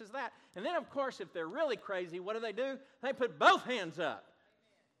foolishness is that? And then, of course, if they're really crazy, what do? They put both hands up.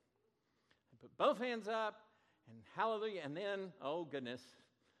 put both hands up, and hallelujah. And then, oh goodness,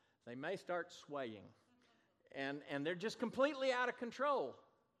 they may start swaying. And they're just completely out of control.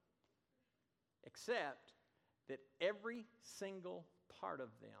 Except that every single part of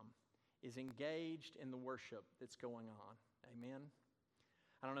them is engaged in the worship that's going on. Amen?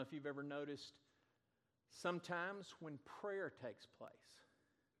 I don't know if you've ever noticed, sometimes when prayer takes place,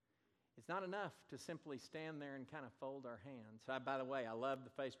 it's not enough to simply stand there and kind of fold our hands. By the way, I love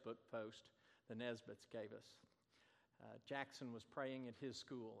the Facebook post the Nesbitts gave us. Jackson was praying at his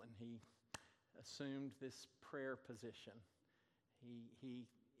school, and he assumed this prayer position.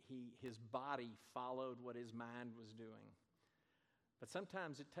 His body followed what his mind was doing. But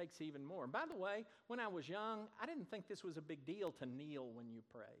sometimes it takes even more. By the way, when I was young, I didn't think this was a big deal to kneel when you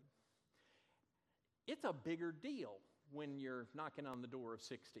prayed. It's a bigger deal when you're knocking on the door of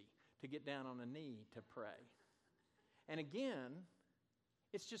 60 to get down on a knee to pray. And again,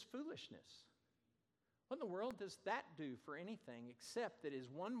 it's just foolishness. What in the world does that do for anything except that is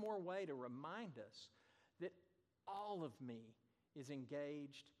one more way to remind us that all of me is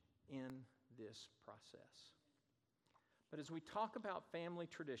engaged in this process. But as we talk about family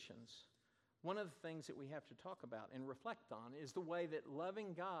traditions, one of the things that we have to talk about and reflect on is the way that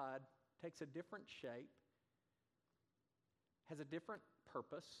loving God takes a different shape, has a different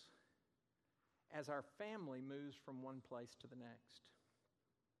purpose, as our family moves from one place to the next.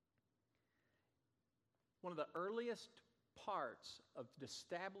 One of the earliest parts of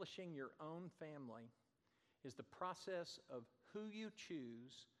establishing your own family is the process of who you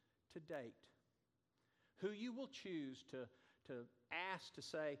choose to date. Who you will choose to ask to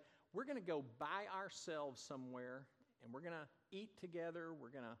say, we're going to go by ourselves somewhere, and we're going to eat together, we're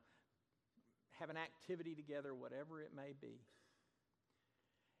going to have an activity together, whatever it may be.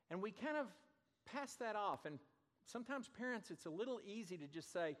 And we kind of pass that off, and sometimes parents, it's a little easy to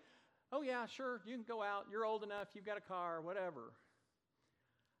just say, oh yeah, sure, you can go out, you're old enough, you've got a car, whatever.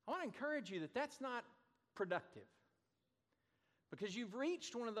 I want to encourage you that that's not productive. Because you've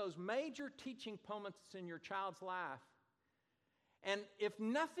reached one of those major teaching moments in your child's life. And if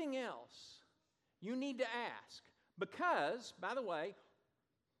nothing else, you need to ask. Because, by the way,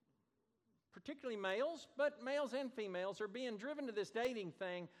 particularly males, but males and females are being driven to this dating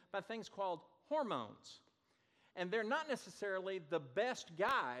thing by things called hormones. And they're not necessarily the best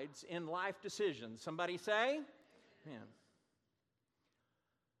guides in life decisions. Somebody say? Amen.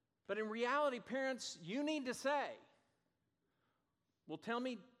 But in reality, parents, you need to say, well, tell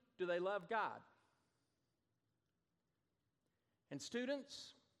me, do they love God? And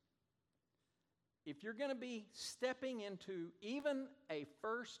students, if you're going to be stepping into even a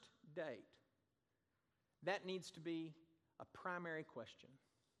first date, that needs to be a primary question.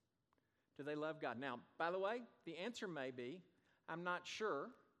 Do they love God? Now, by the way, the answer may be, I'm not sure.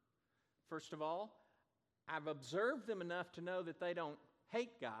 First of all, I've observed them enough to know that they don't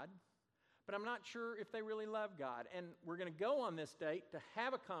hate God, but I'm not sure if they really love God. And we're going to go on this date to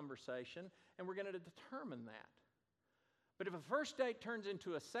have a conversation, and we're going to determine that. But if a first date turns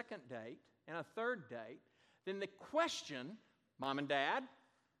into a second date and a third date, then the question, Mom and Dad,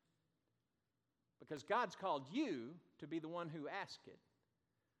 because God's called you to be the one who asked it,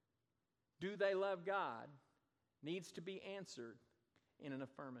 do they love God, needs to be answered in an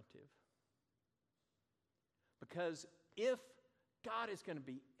affirmative. Because if God is going to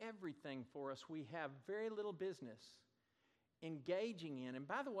be everything for us, we have very little business engaging in. And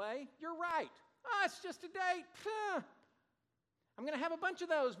by the way, you're right. Oh, it's just a date. I'm going to have a bunch of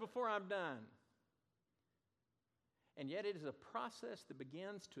those before I'm done. And yet it is a process that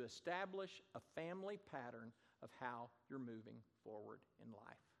begins to establish a family pattern of how you're moving forward in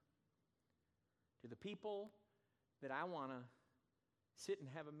life. To the people that I want to sit and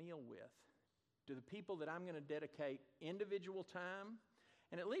have a meal with, to the people that I'm going to dedicate individual time,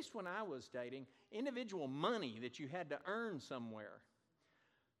 and at least when I was dating, individual money that you had to earn somewhere.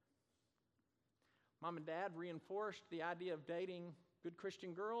 Mom and Dad reinforced the idea of dating good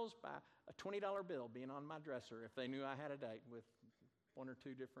Christian girls by a $20 bill being on my dresser if they knew I had a date with one or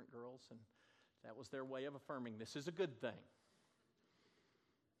two different girls, and that was their way of affirming this is a good thing.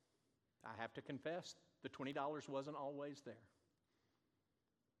 I have to confess, the $20 wasn't always there.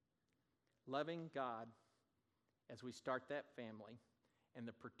 Loving God as we start that family and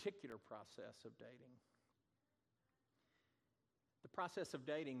the particular process of dating. The process of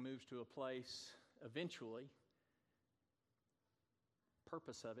dating moves to a place eventually.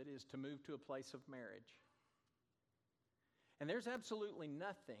 Purpose of it is to move to a place of marriage. And there's absolutely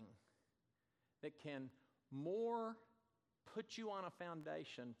nothing that can more put you on a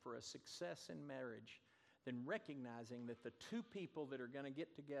foundation for a success in marriage than recognizing that the two people that are going to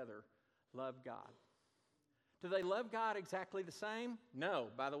get together love God. Do they love God exactly the same? No.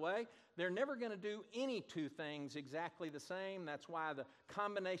 By the way, they're never going to do any two things exactly the same. That's why the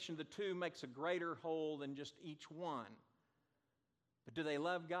combination of the two makes a greater whole than just each one. But do they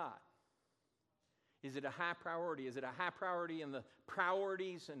love God? Is it a high priority? Is it a high priority in the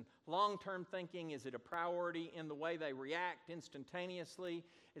priorities and long-term thinking? Is it a priority in the way they react instantaneously?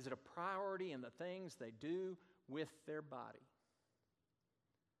 Is it a priority in the things they do with their body?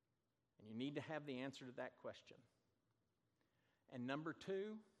 And you need to have the answer to that question. And number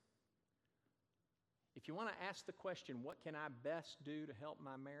two, if you want to ask the question, what can I best do to help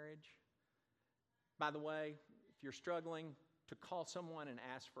my marriage? By the way, if you're struggling, to call someone and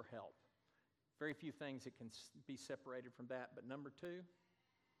ask for help. Very few things that can be separated from that. But number two,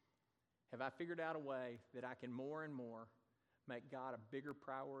 have I figured out a way that I can more and more make God a bigger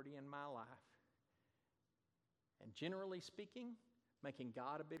priority in my life? And generally speaking, making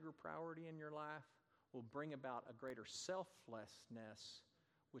God a bigger priority in your life will bring about a greater selflessness,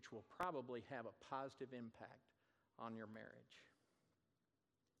 which will probably have a positive impact on your marriage.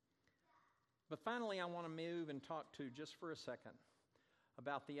 But finally, I want to move and talk to just for a second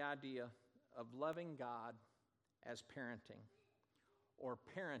about the idea of loving God as parenting, or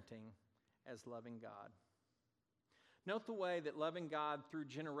parenting as loving God. Note the way that loving God through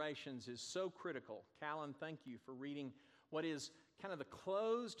generations is so critical. Callan, thank you for reading what is kind of the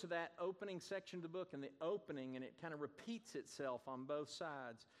close to that opening section of the book and the opening, and it kind of repeats itself on both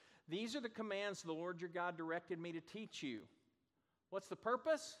sides. These are the commands the Lord your God directed me to teach you. What's the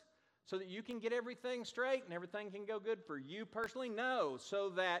purpose? So that you can get everything straight and everything can go good for you personally? No, so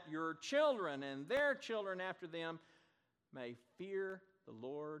that your children and their children after them may fear the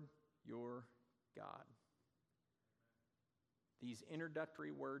Lord your God. These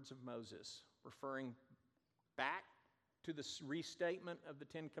introductory words of Moses, referring back to the restatement of the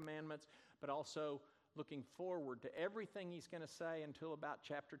Ten Commandments, but also looking forward to everything he's going to say until about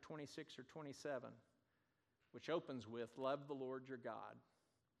chapter 26 or 27, which opens with, love the Lord your God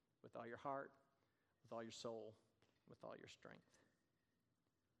with all your heart, with all your soul, with all your strength.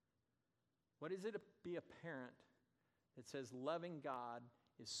 What is it to be a parent that says loving God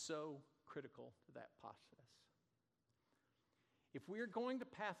is so critical to that process? If we're going to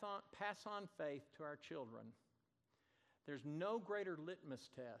pass on faith to our children, there's no greater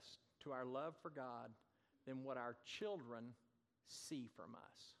litmus test to our love for God than what our children see from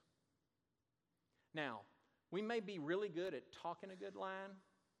us. Now, we may be really good at talking a good line,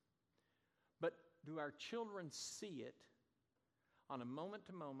 but do our children see it on a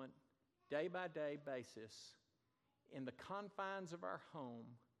moment-to-moment, day-by-day basis in the confines of our home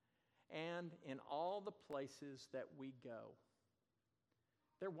and in all the places that we go?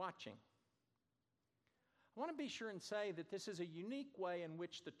 They're watching. I want to be sure and say that this is a unique way in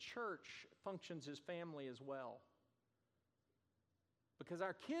which the church functions as family as well. Because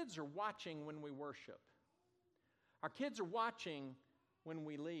our kids are watching when we worship. Our kids are watching when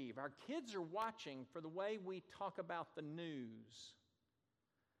we leave. Our kids are watching for the way we talk about the news,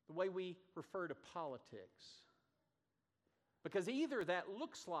 the way we refer to politics. Because either that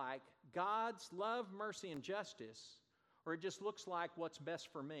looks like God's love, mercy, and justice, or it just looks like what's best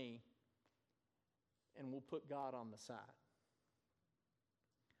for me, and we'll put God on the side.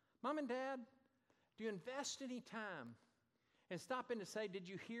 Mom and Dad, do you invest any time and stop in to say, did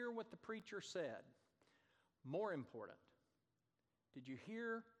you hear what the preacher said? More important, did you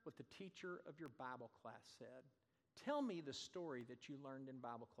hear what the teacher of your Bible class said? Tell me the story that you learned in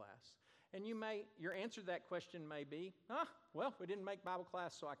Bible class. And your answer to that question may be, well, we didn't make Bible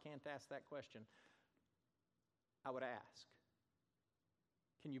class, so I can't ask that question. I would ask,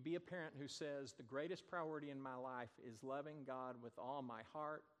 can you be a parent who says, the greatest priority in my life is loving God with all my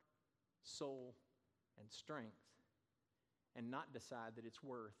heart, soul, and strength, and not decide that it's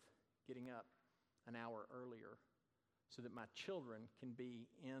worth getting up an hour earlier so that my children can be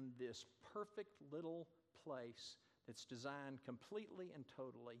in this perfect little place that's designed completely and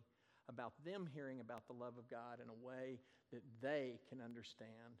totally about them hearing about the love of God in a way that they can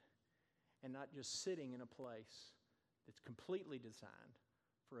understand, and not just sitting in a place that's completely designed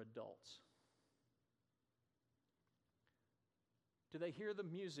for adults. Do they hear the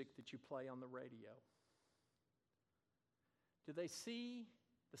music that you play on the radio? Do they see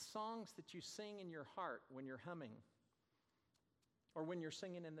the songs that you sing in your heart when you're humming or when you're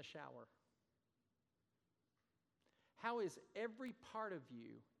singing in the shower? How is every part of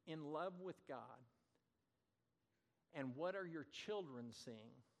you in love with God? And what are your children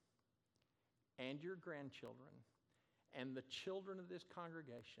seeing? And your grandchildren and the children of this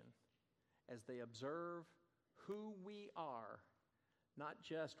congregation as they observe who we are, not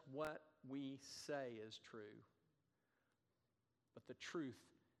just what we say is true, but the truth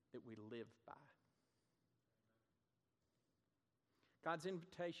that we live by. God's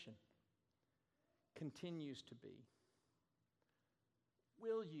invitation continues to be,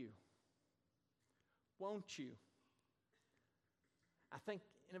 will you? Won't you? I think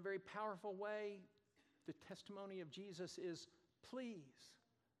in a very powerful way, the testimony of Jesus is, please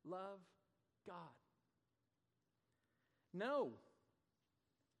love God. No,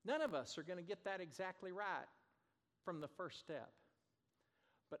 none of us are going to get that exactly right from the first step.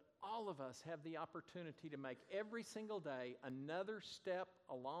 But all of us have the opportunity to make every single day another step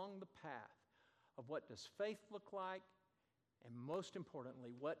along the path of what does faith look like, and most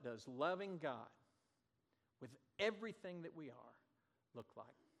importantly, what does loving God with everything that we are look like.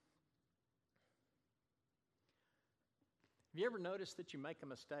 Have you ever noticed that you make a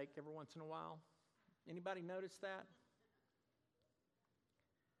mistake every once in a while? Anybody notice that?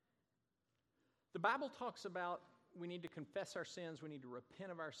 The Bible talks about we need to confess our sins, we need to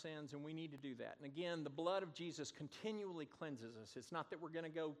repent of our sins, and we need to do that. And again, the blood of Jesus continually cleanses us. It's not that we're going to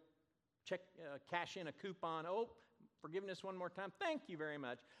go cash in a coupon, forgiveness one more time, thank you very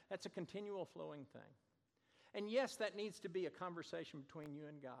much. That's a continual flowing thing. And yes, that needs to be a conversation between you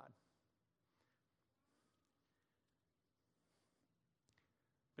and God.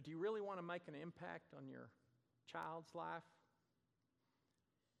 But do you really want to make an impact on your child's life?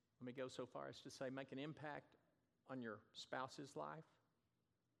 Let me go so far as to say make an impact on your spouse's life.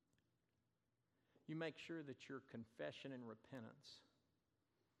 You make sure that your confession and repentance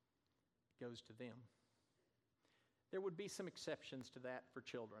goes to them. There would be some exceptions to that for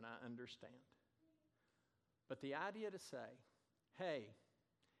children, I understand. But the idea to say, hey,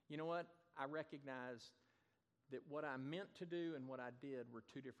 you know what? I recognize that what I meant to do and what I did were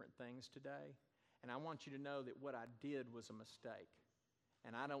two different things today. And I want you to know that what I did was a mistake.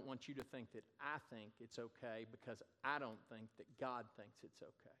 And I don't want you to think that I think it's okay because I don't think that God thinks it's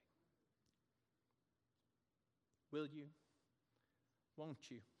okay. Will you? Won't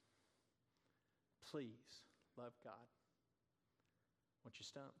you? Please love God. Won't you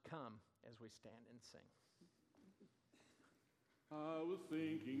come as we stand and sing? I was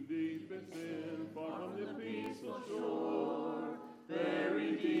sinking deep in sin, far from the peaceful shore,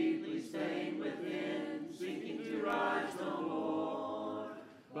 very deeply stained within, sinking to rise no more.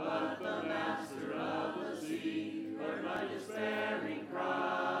 But the master of the sea heard my despairing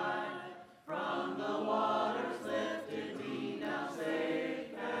cry. From the waters lifted me, now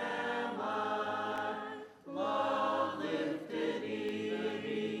safe am I. Love lifted even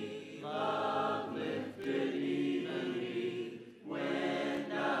me, love lifted even me. When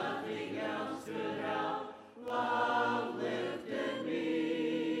nothing else could help, love lifted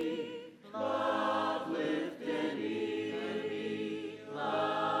me. Love lifted even me,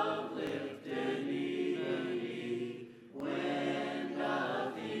 love lifted even me. When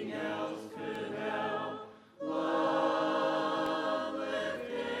nothing else could help, love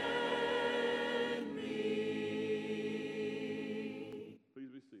lifted me. Please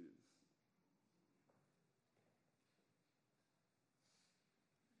be seated.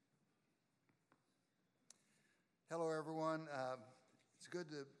 Hello, everyone. It's good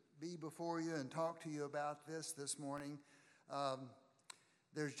to be before you and talk to you about this morning.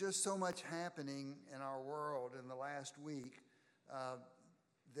 There's just so much happening in our world in the last week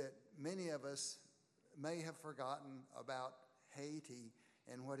that many of us may have forgotten about Haiti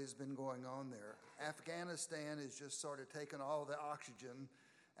and what has been going on there. Afghanistan has just sort of taken all the oxygen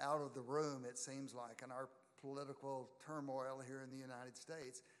out of the room, it seems like, in our political turmoil here in the United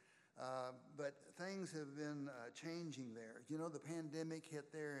States. But things have been changing there. You know, the pandemic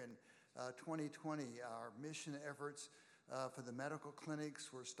hit there in 2020. Our mission efforts for the medical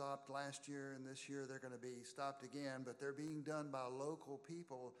clinics were stopped last year, and this year they're going to be stopped again, but they're being done by local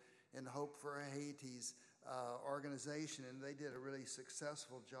people in Hope for Haiti's organization, and they did a really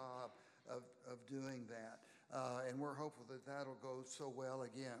successful job of doing that. And we're hopeful that that'll go so well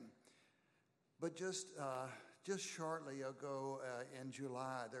again. But just shortly ago in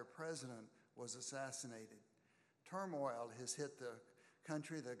July, their president was assassinated. Turmoil has hit the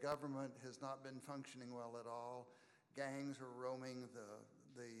country. The government has not been functioning well at all. Gangs are roaming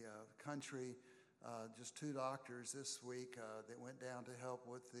the country. Just 2 doctors this week that went down to help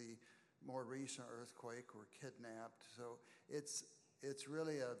with the more recent earthquake were kidnapped. So it's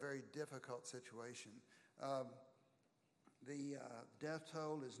really a very difficult situation. The death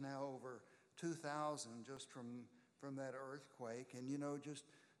toll is now over 2,000 just from that earthquake. And, you know, just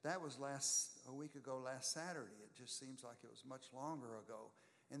that was a week ago, last Saturday. It just seems like it was much longer ago.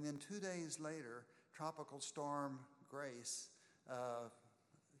 And then 2 days later, Tropical Storm Grace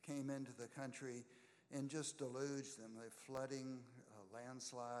came into the country and just deluged them. The flooding,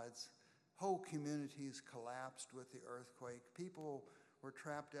 landslides, whole communities collapsed with the earthquake. People were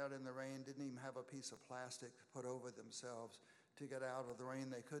trapped out in the rain, didn't even have a piece of plastic to put over themselves to get out of the rain.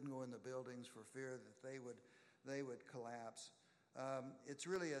 They couldn't go in the buildings for fear that they would collapse. It's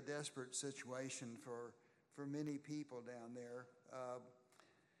really a desperate situation for many people down there.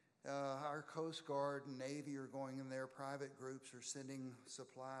 Our Coast Guard and Navy are going in there. Private groups are sending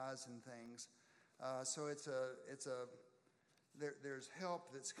supplies and things. So there's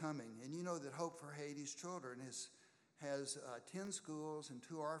help that's coming. And you know that Hope for Haiti's Children has 10 schools and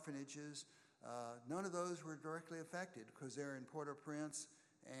 2 orphanages. None of those were directly affected because they're in Port-au-Prince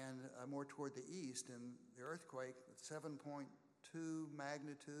and more toward the east. And the earthquake, 7.2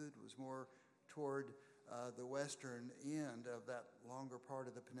 magnitude, was more toward the western end of that longer part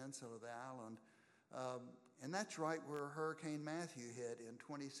of the peninsula of the island. And that's right where Hurricane Matthew hit in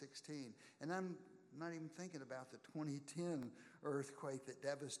 2016. And I'm not even thinking about the 2010 earthquake that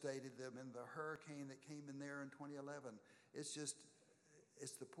devastated them and the hurricane that came in there in 2011. It's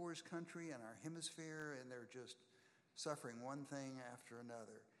the poorest country in our hemisphere, and they're just suffering one thing after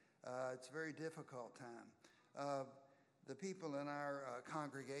another. It's a very difficult time. The people in our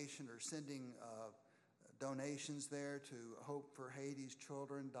congregation are sending donations there to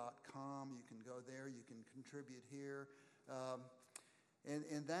hopeforhaitischildren.com. You can go there, you can contribute here.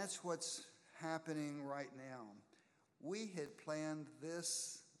 And that's what's happening right now. We had planned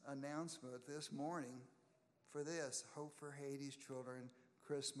this announcement this morning for this, Hope for Haiti's Children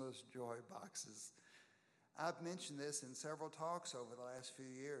Christmas Joy Boxes. I've mentioned this in several talks over the last few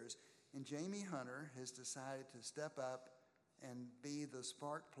years, and Jamie Hunter has decided to step up and be the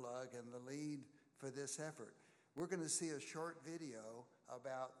spark plug and the lead for this effort. We're going to see a short video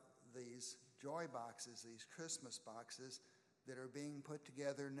about these joy boxes, these Christmas boxes that are being put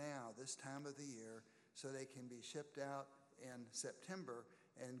together now, this time of the year, so they can be shipped out in September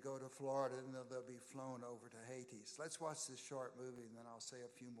and go to Florida, and they'll be flown over to Haiti. So let's watch this short movie, and then I'll say a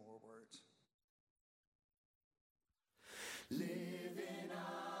few more words. Live in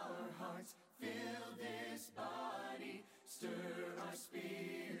our hearts, fill this body, stir our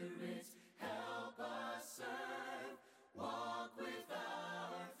spirits, help us serve, walk with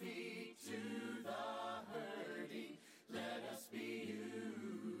our feet to the hurting, let us be you,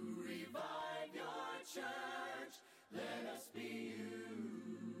 revive your church, let us be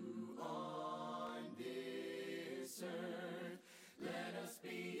you on this earth, let us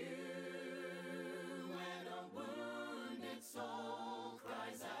be you when a wounded soul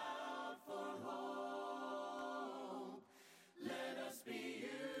cries out for hope, let us be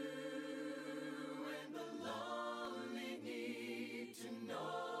you when the lonely need to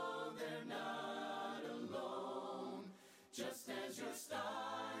know they're not alone, just as your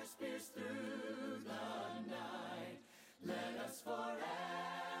stars pierce through the night, let us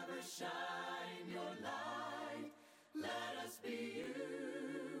forever shine your light, let us be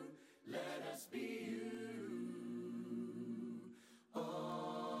you, let us be you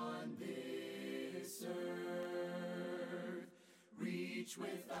on this earth. Reach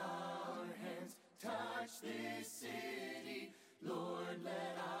with our hands, touch this city, Lord,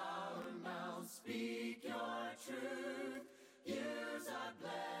 let our mouths speak your truth. Use our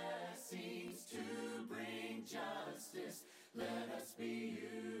blessings to bring justice. Let us be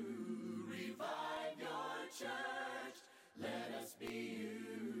you. Revive your church. Let us be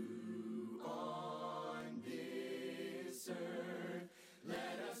you on this earth.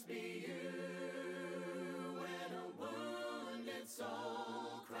 Let us be you when a wounded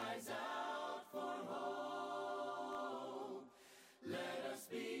soul cries out for hope. Let us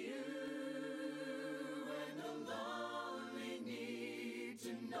be you when the lonely need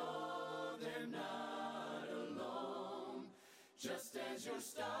to know they're not alone. Just as your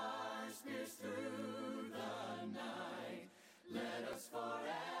stars pierce through the night, let us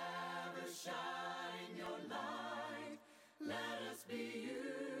forever shine your light. Let us be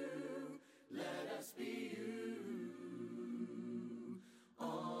you, let us be you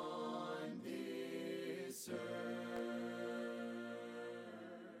on this earth.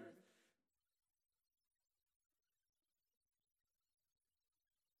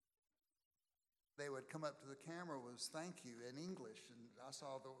 They would come up to the camera was thank you in English, and I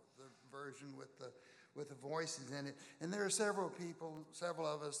saw the version with the voices in it. And there are several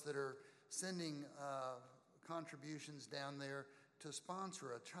of us that are sending contributions down there to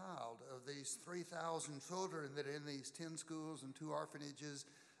sponsor a child of these 3,000 children that are in these 10 schools and 2 orphanages.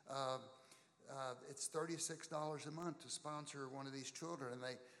 It's $36 a month to sponsor one of these children, and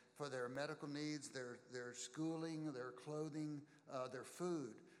for their medical needs, their schooling, their clothing, their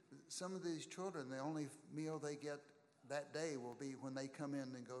food. some of these children, the only meal they get that day will be when they come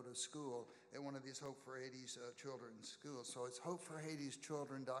in and go to school at one of these Hope for Hades children's schools. So it's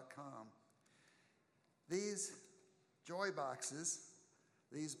hopeforhadeschildren.com. These joy boxes,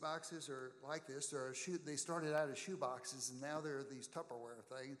 these boxes are like this. They started out as shoe boxes, and now they're these Tupperware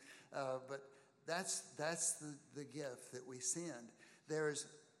things. But that's the gift that we send. There's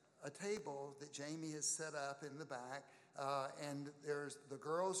a table that Jamie has set up in the back, and the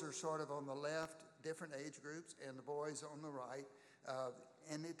girls are sort of on the left, different age groups, and the boys on the right.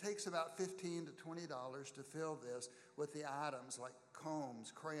 And it takes about $15 to $20 to fill this with the items like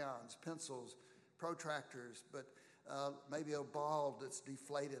combs, crayons, pencils, protractors, but maybe a ball that's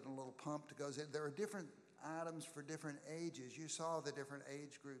deflated and a little pump that goes in. There are different items for different ages. You saw the different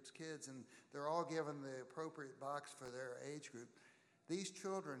age groups, kids, and they're all given the appropriate box for their age group. These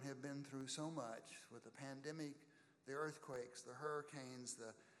children have been through so much with the pandemic, the earthquakes, the hurricanes,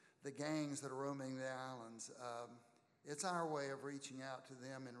 the gangs that are roaming the islands. It's our way of reaching out to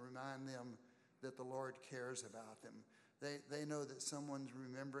them and remind them that the Lord cares about them. They know that someone's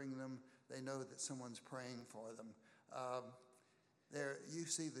remembering them. They know that someone's praying for them. You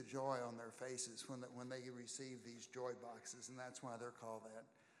see the joy on their faces when they receive these joy boxes, and that's why they're called that.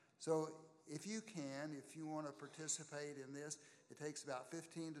 So if you want to participate in this, it takes about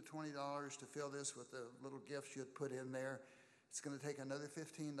 $15 to $20 to fill this with the little gifts you'd put in there. It's going to take another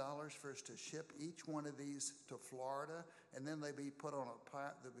 $15 for us to ship each one of these to Florida, and then they'll be put on a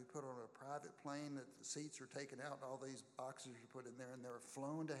private plane. That the seats are taken out, and all these boxes are put in there, and they're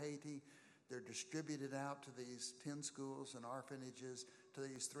flown to Haiti. They're distributed out to these 10 schools and orphanages, to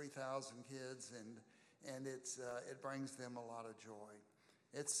these 3,000 kids, and it brings them a lot of joy.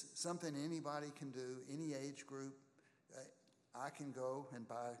 It's something anybody can do, any age group. I can go and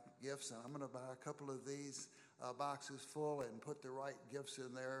buy gifts, and I'm going to buy a couple of these boxes full and put the right gifts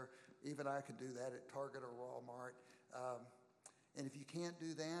in there. Even I can do that at Target or Walmart. And if you can't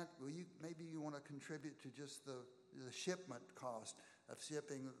do that, maybe you want to contribute to just the shipment cost of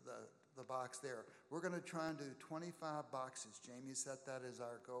shipping the box there. We're going to try and do 25 boxes. Jamie set that as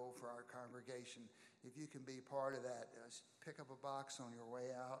our goal for our congregation. If you can be part of that, pick up a box on your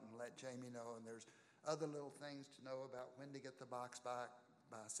way out and let Jamie know. And there's other little things to know about when to get the box back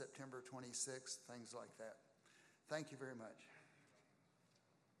by September 26th, things like that. Thank you very much.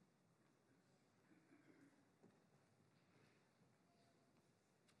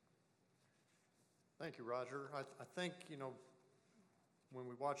 Thank you, Roger. I think, when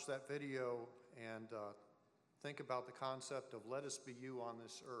we watch that video and think about the concept of let us be you on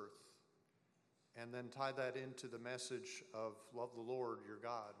this earth, and then tie that into the message of love the Lord your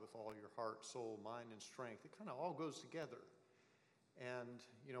God with all your heart, soul, mind, and strength, it kind of all goes together. And,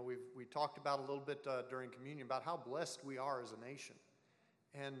 we talked about a little bit during communion about how blessed we are as a nation.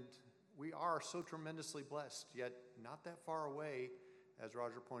 And we are so tremendously blessed, yet not that far away. As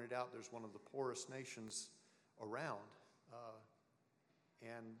Roger pointed out, there's one of the poorest nations around.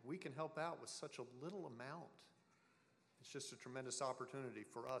 And we can help out with such a little amount. It's just a tremendous opportunity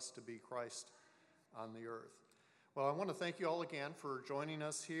for us to be Christ on the earth. Well, I want to thank you all again for joining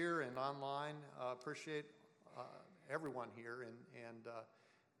us here and online. Appreciate everyone here, and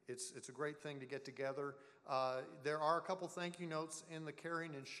it's a great thing to get together. There are a couple thank you notes in the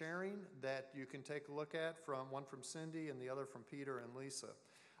caring and sharing that you can take a look at, one from Cindy and the other from Peter and Lisa.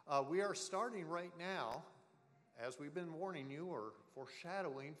 We are starting right now, as we've been warning you or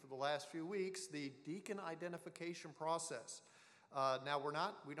foreshadowing for the last few weeks, the deacon identification process. Now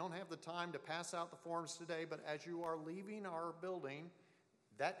we don't have the time to pass out the forms today, but as you are leaving our building,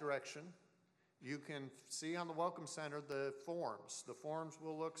 that direction, you can see on the Welcome Center the forms. The forms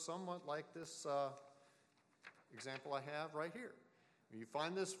will look somewhat like this example I have right here. When you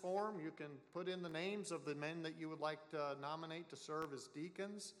find this form, you can put in the names of the men that you would like to nominate to serve as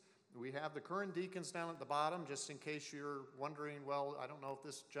deacons. We have the current deacons down at the bottom, just in case you're wondering, well, I don't know if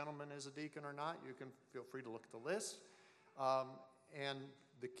this gentleman is a deacon or not. You can feel free to look at the list. And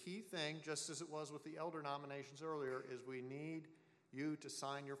the key thing, just as it was with the elder nominations earlier, is we need you to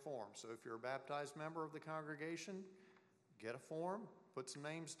sign your form. So if you're a baptized member of the congregation, get a form, put some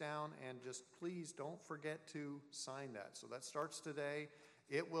names down, and just please don't forget to sign that. So that starts today.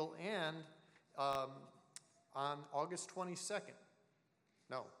 It will end on August 22nd.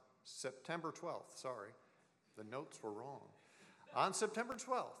 No, September 12th, sorry. The notes were wrong. On September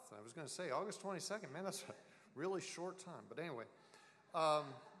 12th. I was going to say August 22nd. Man, that's a really short time. But anyway,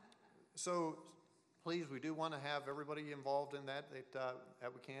 so please, we do want to have everybody involved in that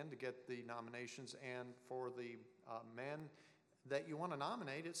we can to get the nominations. And for the men that you want to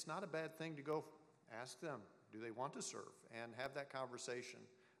nominate, it's not a bad thing to go ask them, do they want to serve? And have that conversation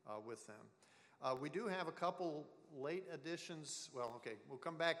with them. We do have a couple late additions. Well, okay, we'll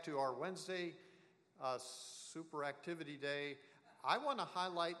come back to our Wednesday Super Activity Day. I want to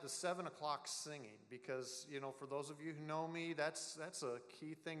highlight the 7 o'clock singing because, for those of you who know me, that's a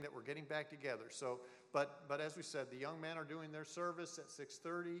key thing that we're getting back together. So, but as we said, the young men are doing their service at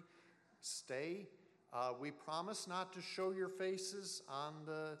 6:30. Stay. We promise not to show your faces on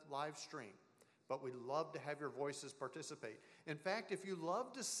the live stream, but we'd love to have your voices participate. In fact, if you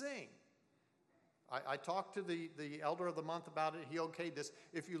love to sing, I talked to the elder of the month about it. He okayed this.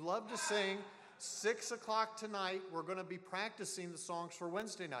 If you love to sing, 6 o'clock tonight, we're going to be practicing the songs for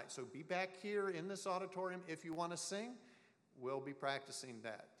Wednesday night. So be back here in this auditorium if you want to sing. We'll be practicing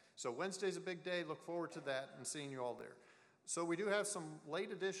that. So Wednesday's a big day. Look forward to that and seeing you all there. So we do have some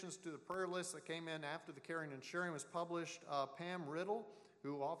late additions to the prayer list that came in after the Caring and Sharing was published. Pam Riddle,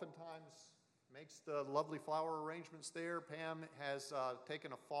 who oftentimes makes the lovely flower arrangements there. Pam has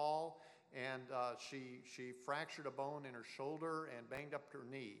taken a fall, and she fractured a bone in her shoulder and banged up her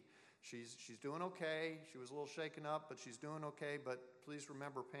knee. She's doing okay. She was a little shaken up, but she's doing okay. But please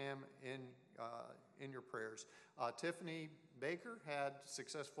remember Pam in your prayers. Tiffany Baker had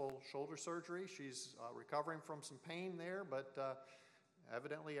successful shoulder surgery. She's recovering from some pain there, but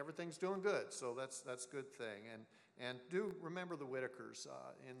evidently everything's doing good. So that's a good thing. And do remember the Whitakers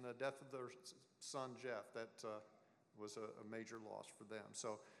in the death of their son Jeff. That was a major loss for them.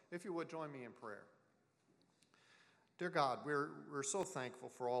 So if you would join me in prayer. Dear God, we're so thankful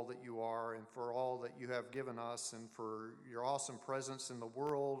for all that you are and for all that you have given us and for your awesome presence in the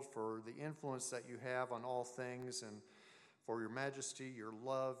world, for the influence that you have on all things, and for your majesty, your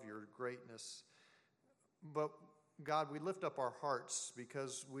love, your greatness. But God, we lift up our hearts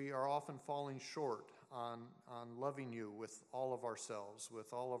because we are often falling short on loving you with all of ourselves,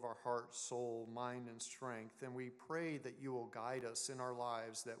 with all of our heart, soul, mind, and strength. And we pray that you will guide us in our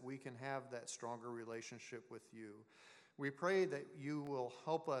lives, that we can have that stronger relationship with you. We pray that you will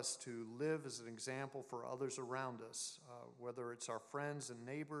help us to live as an example for others around us, whether it's our friends and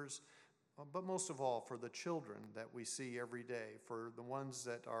neighbors, but most of all for the children that we see every day, for the ones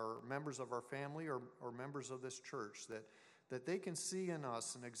that are members of our family or members of this church, that they can see in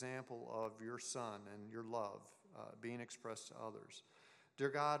us an example of your Son and your love being expressed to others. Dear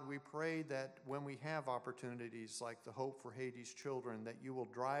God, we pray that when we have opportunities like the Hope for Haiti's Children, that you will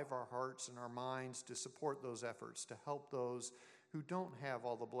drive our hearts and our minds to support those efforts, to help those who don't have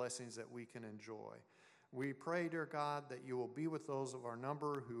all the blessings that we can enjoy. We pray, dear God, that you will be with those of our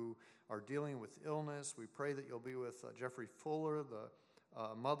number who are dealing with illness. We pray that you'll be with Jeffrey Fuller, the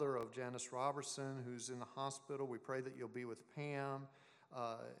mother of Janice Robertson, who's in the hospital. We pray that you'll be with Pam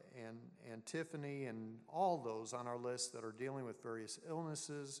and Tiffany and all those on our list that are dealing with various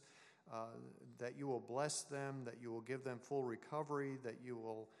illnesses, that you will bless them, that you will give them full recovery, that you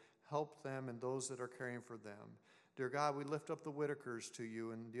will help them and those that are caring for them. Dear God, we lift up the Whitakers to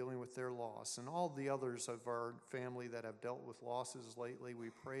you in dealing with their loss and all the others of our family that have dealt with losses lately. We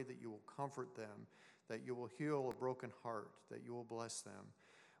pray that you will comfort them, that you will heal a broken heart, that you will bless them.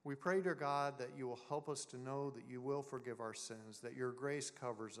 We pray, dear God, that you will help us to know that you will forgive our sins, that your grace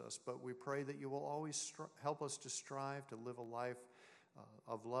covers us, but we pray that you will always help us to strive to live a life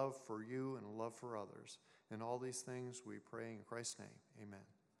of love for you and love for others. And all these things we pray in Christ's name. Amen.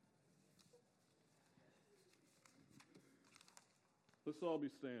 Let's all be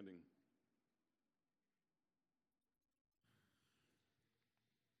standing.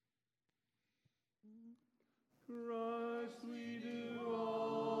 Christ, we do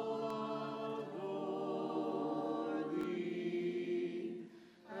all adore thee,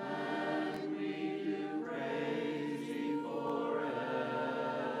 and we do praise thee forever.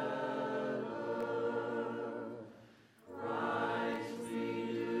 Christ, we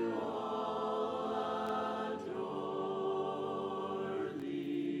do all adore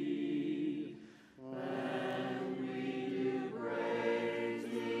thee, and we do praise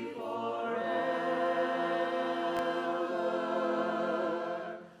thee forever.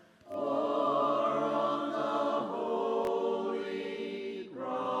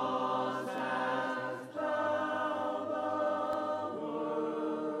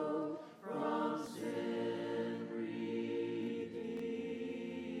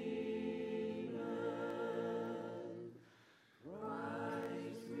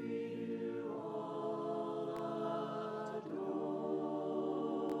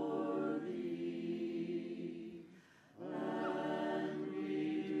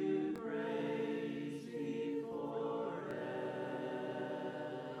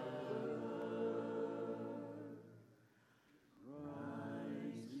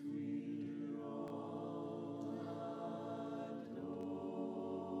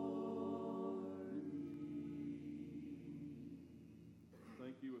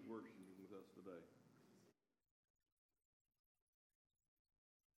 worshiping with us today.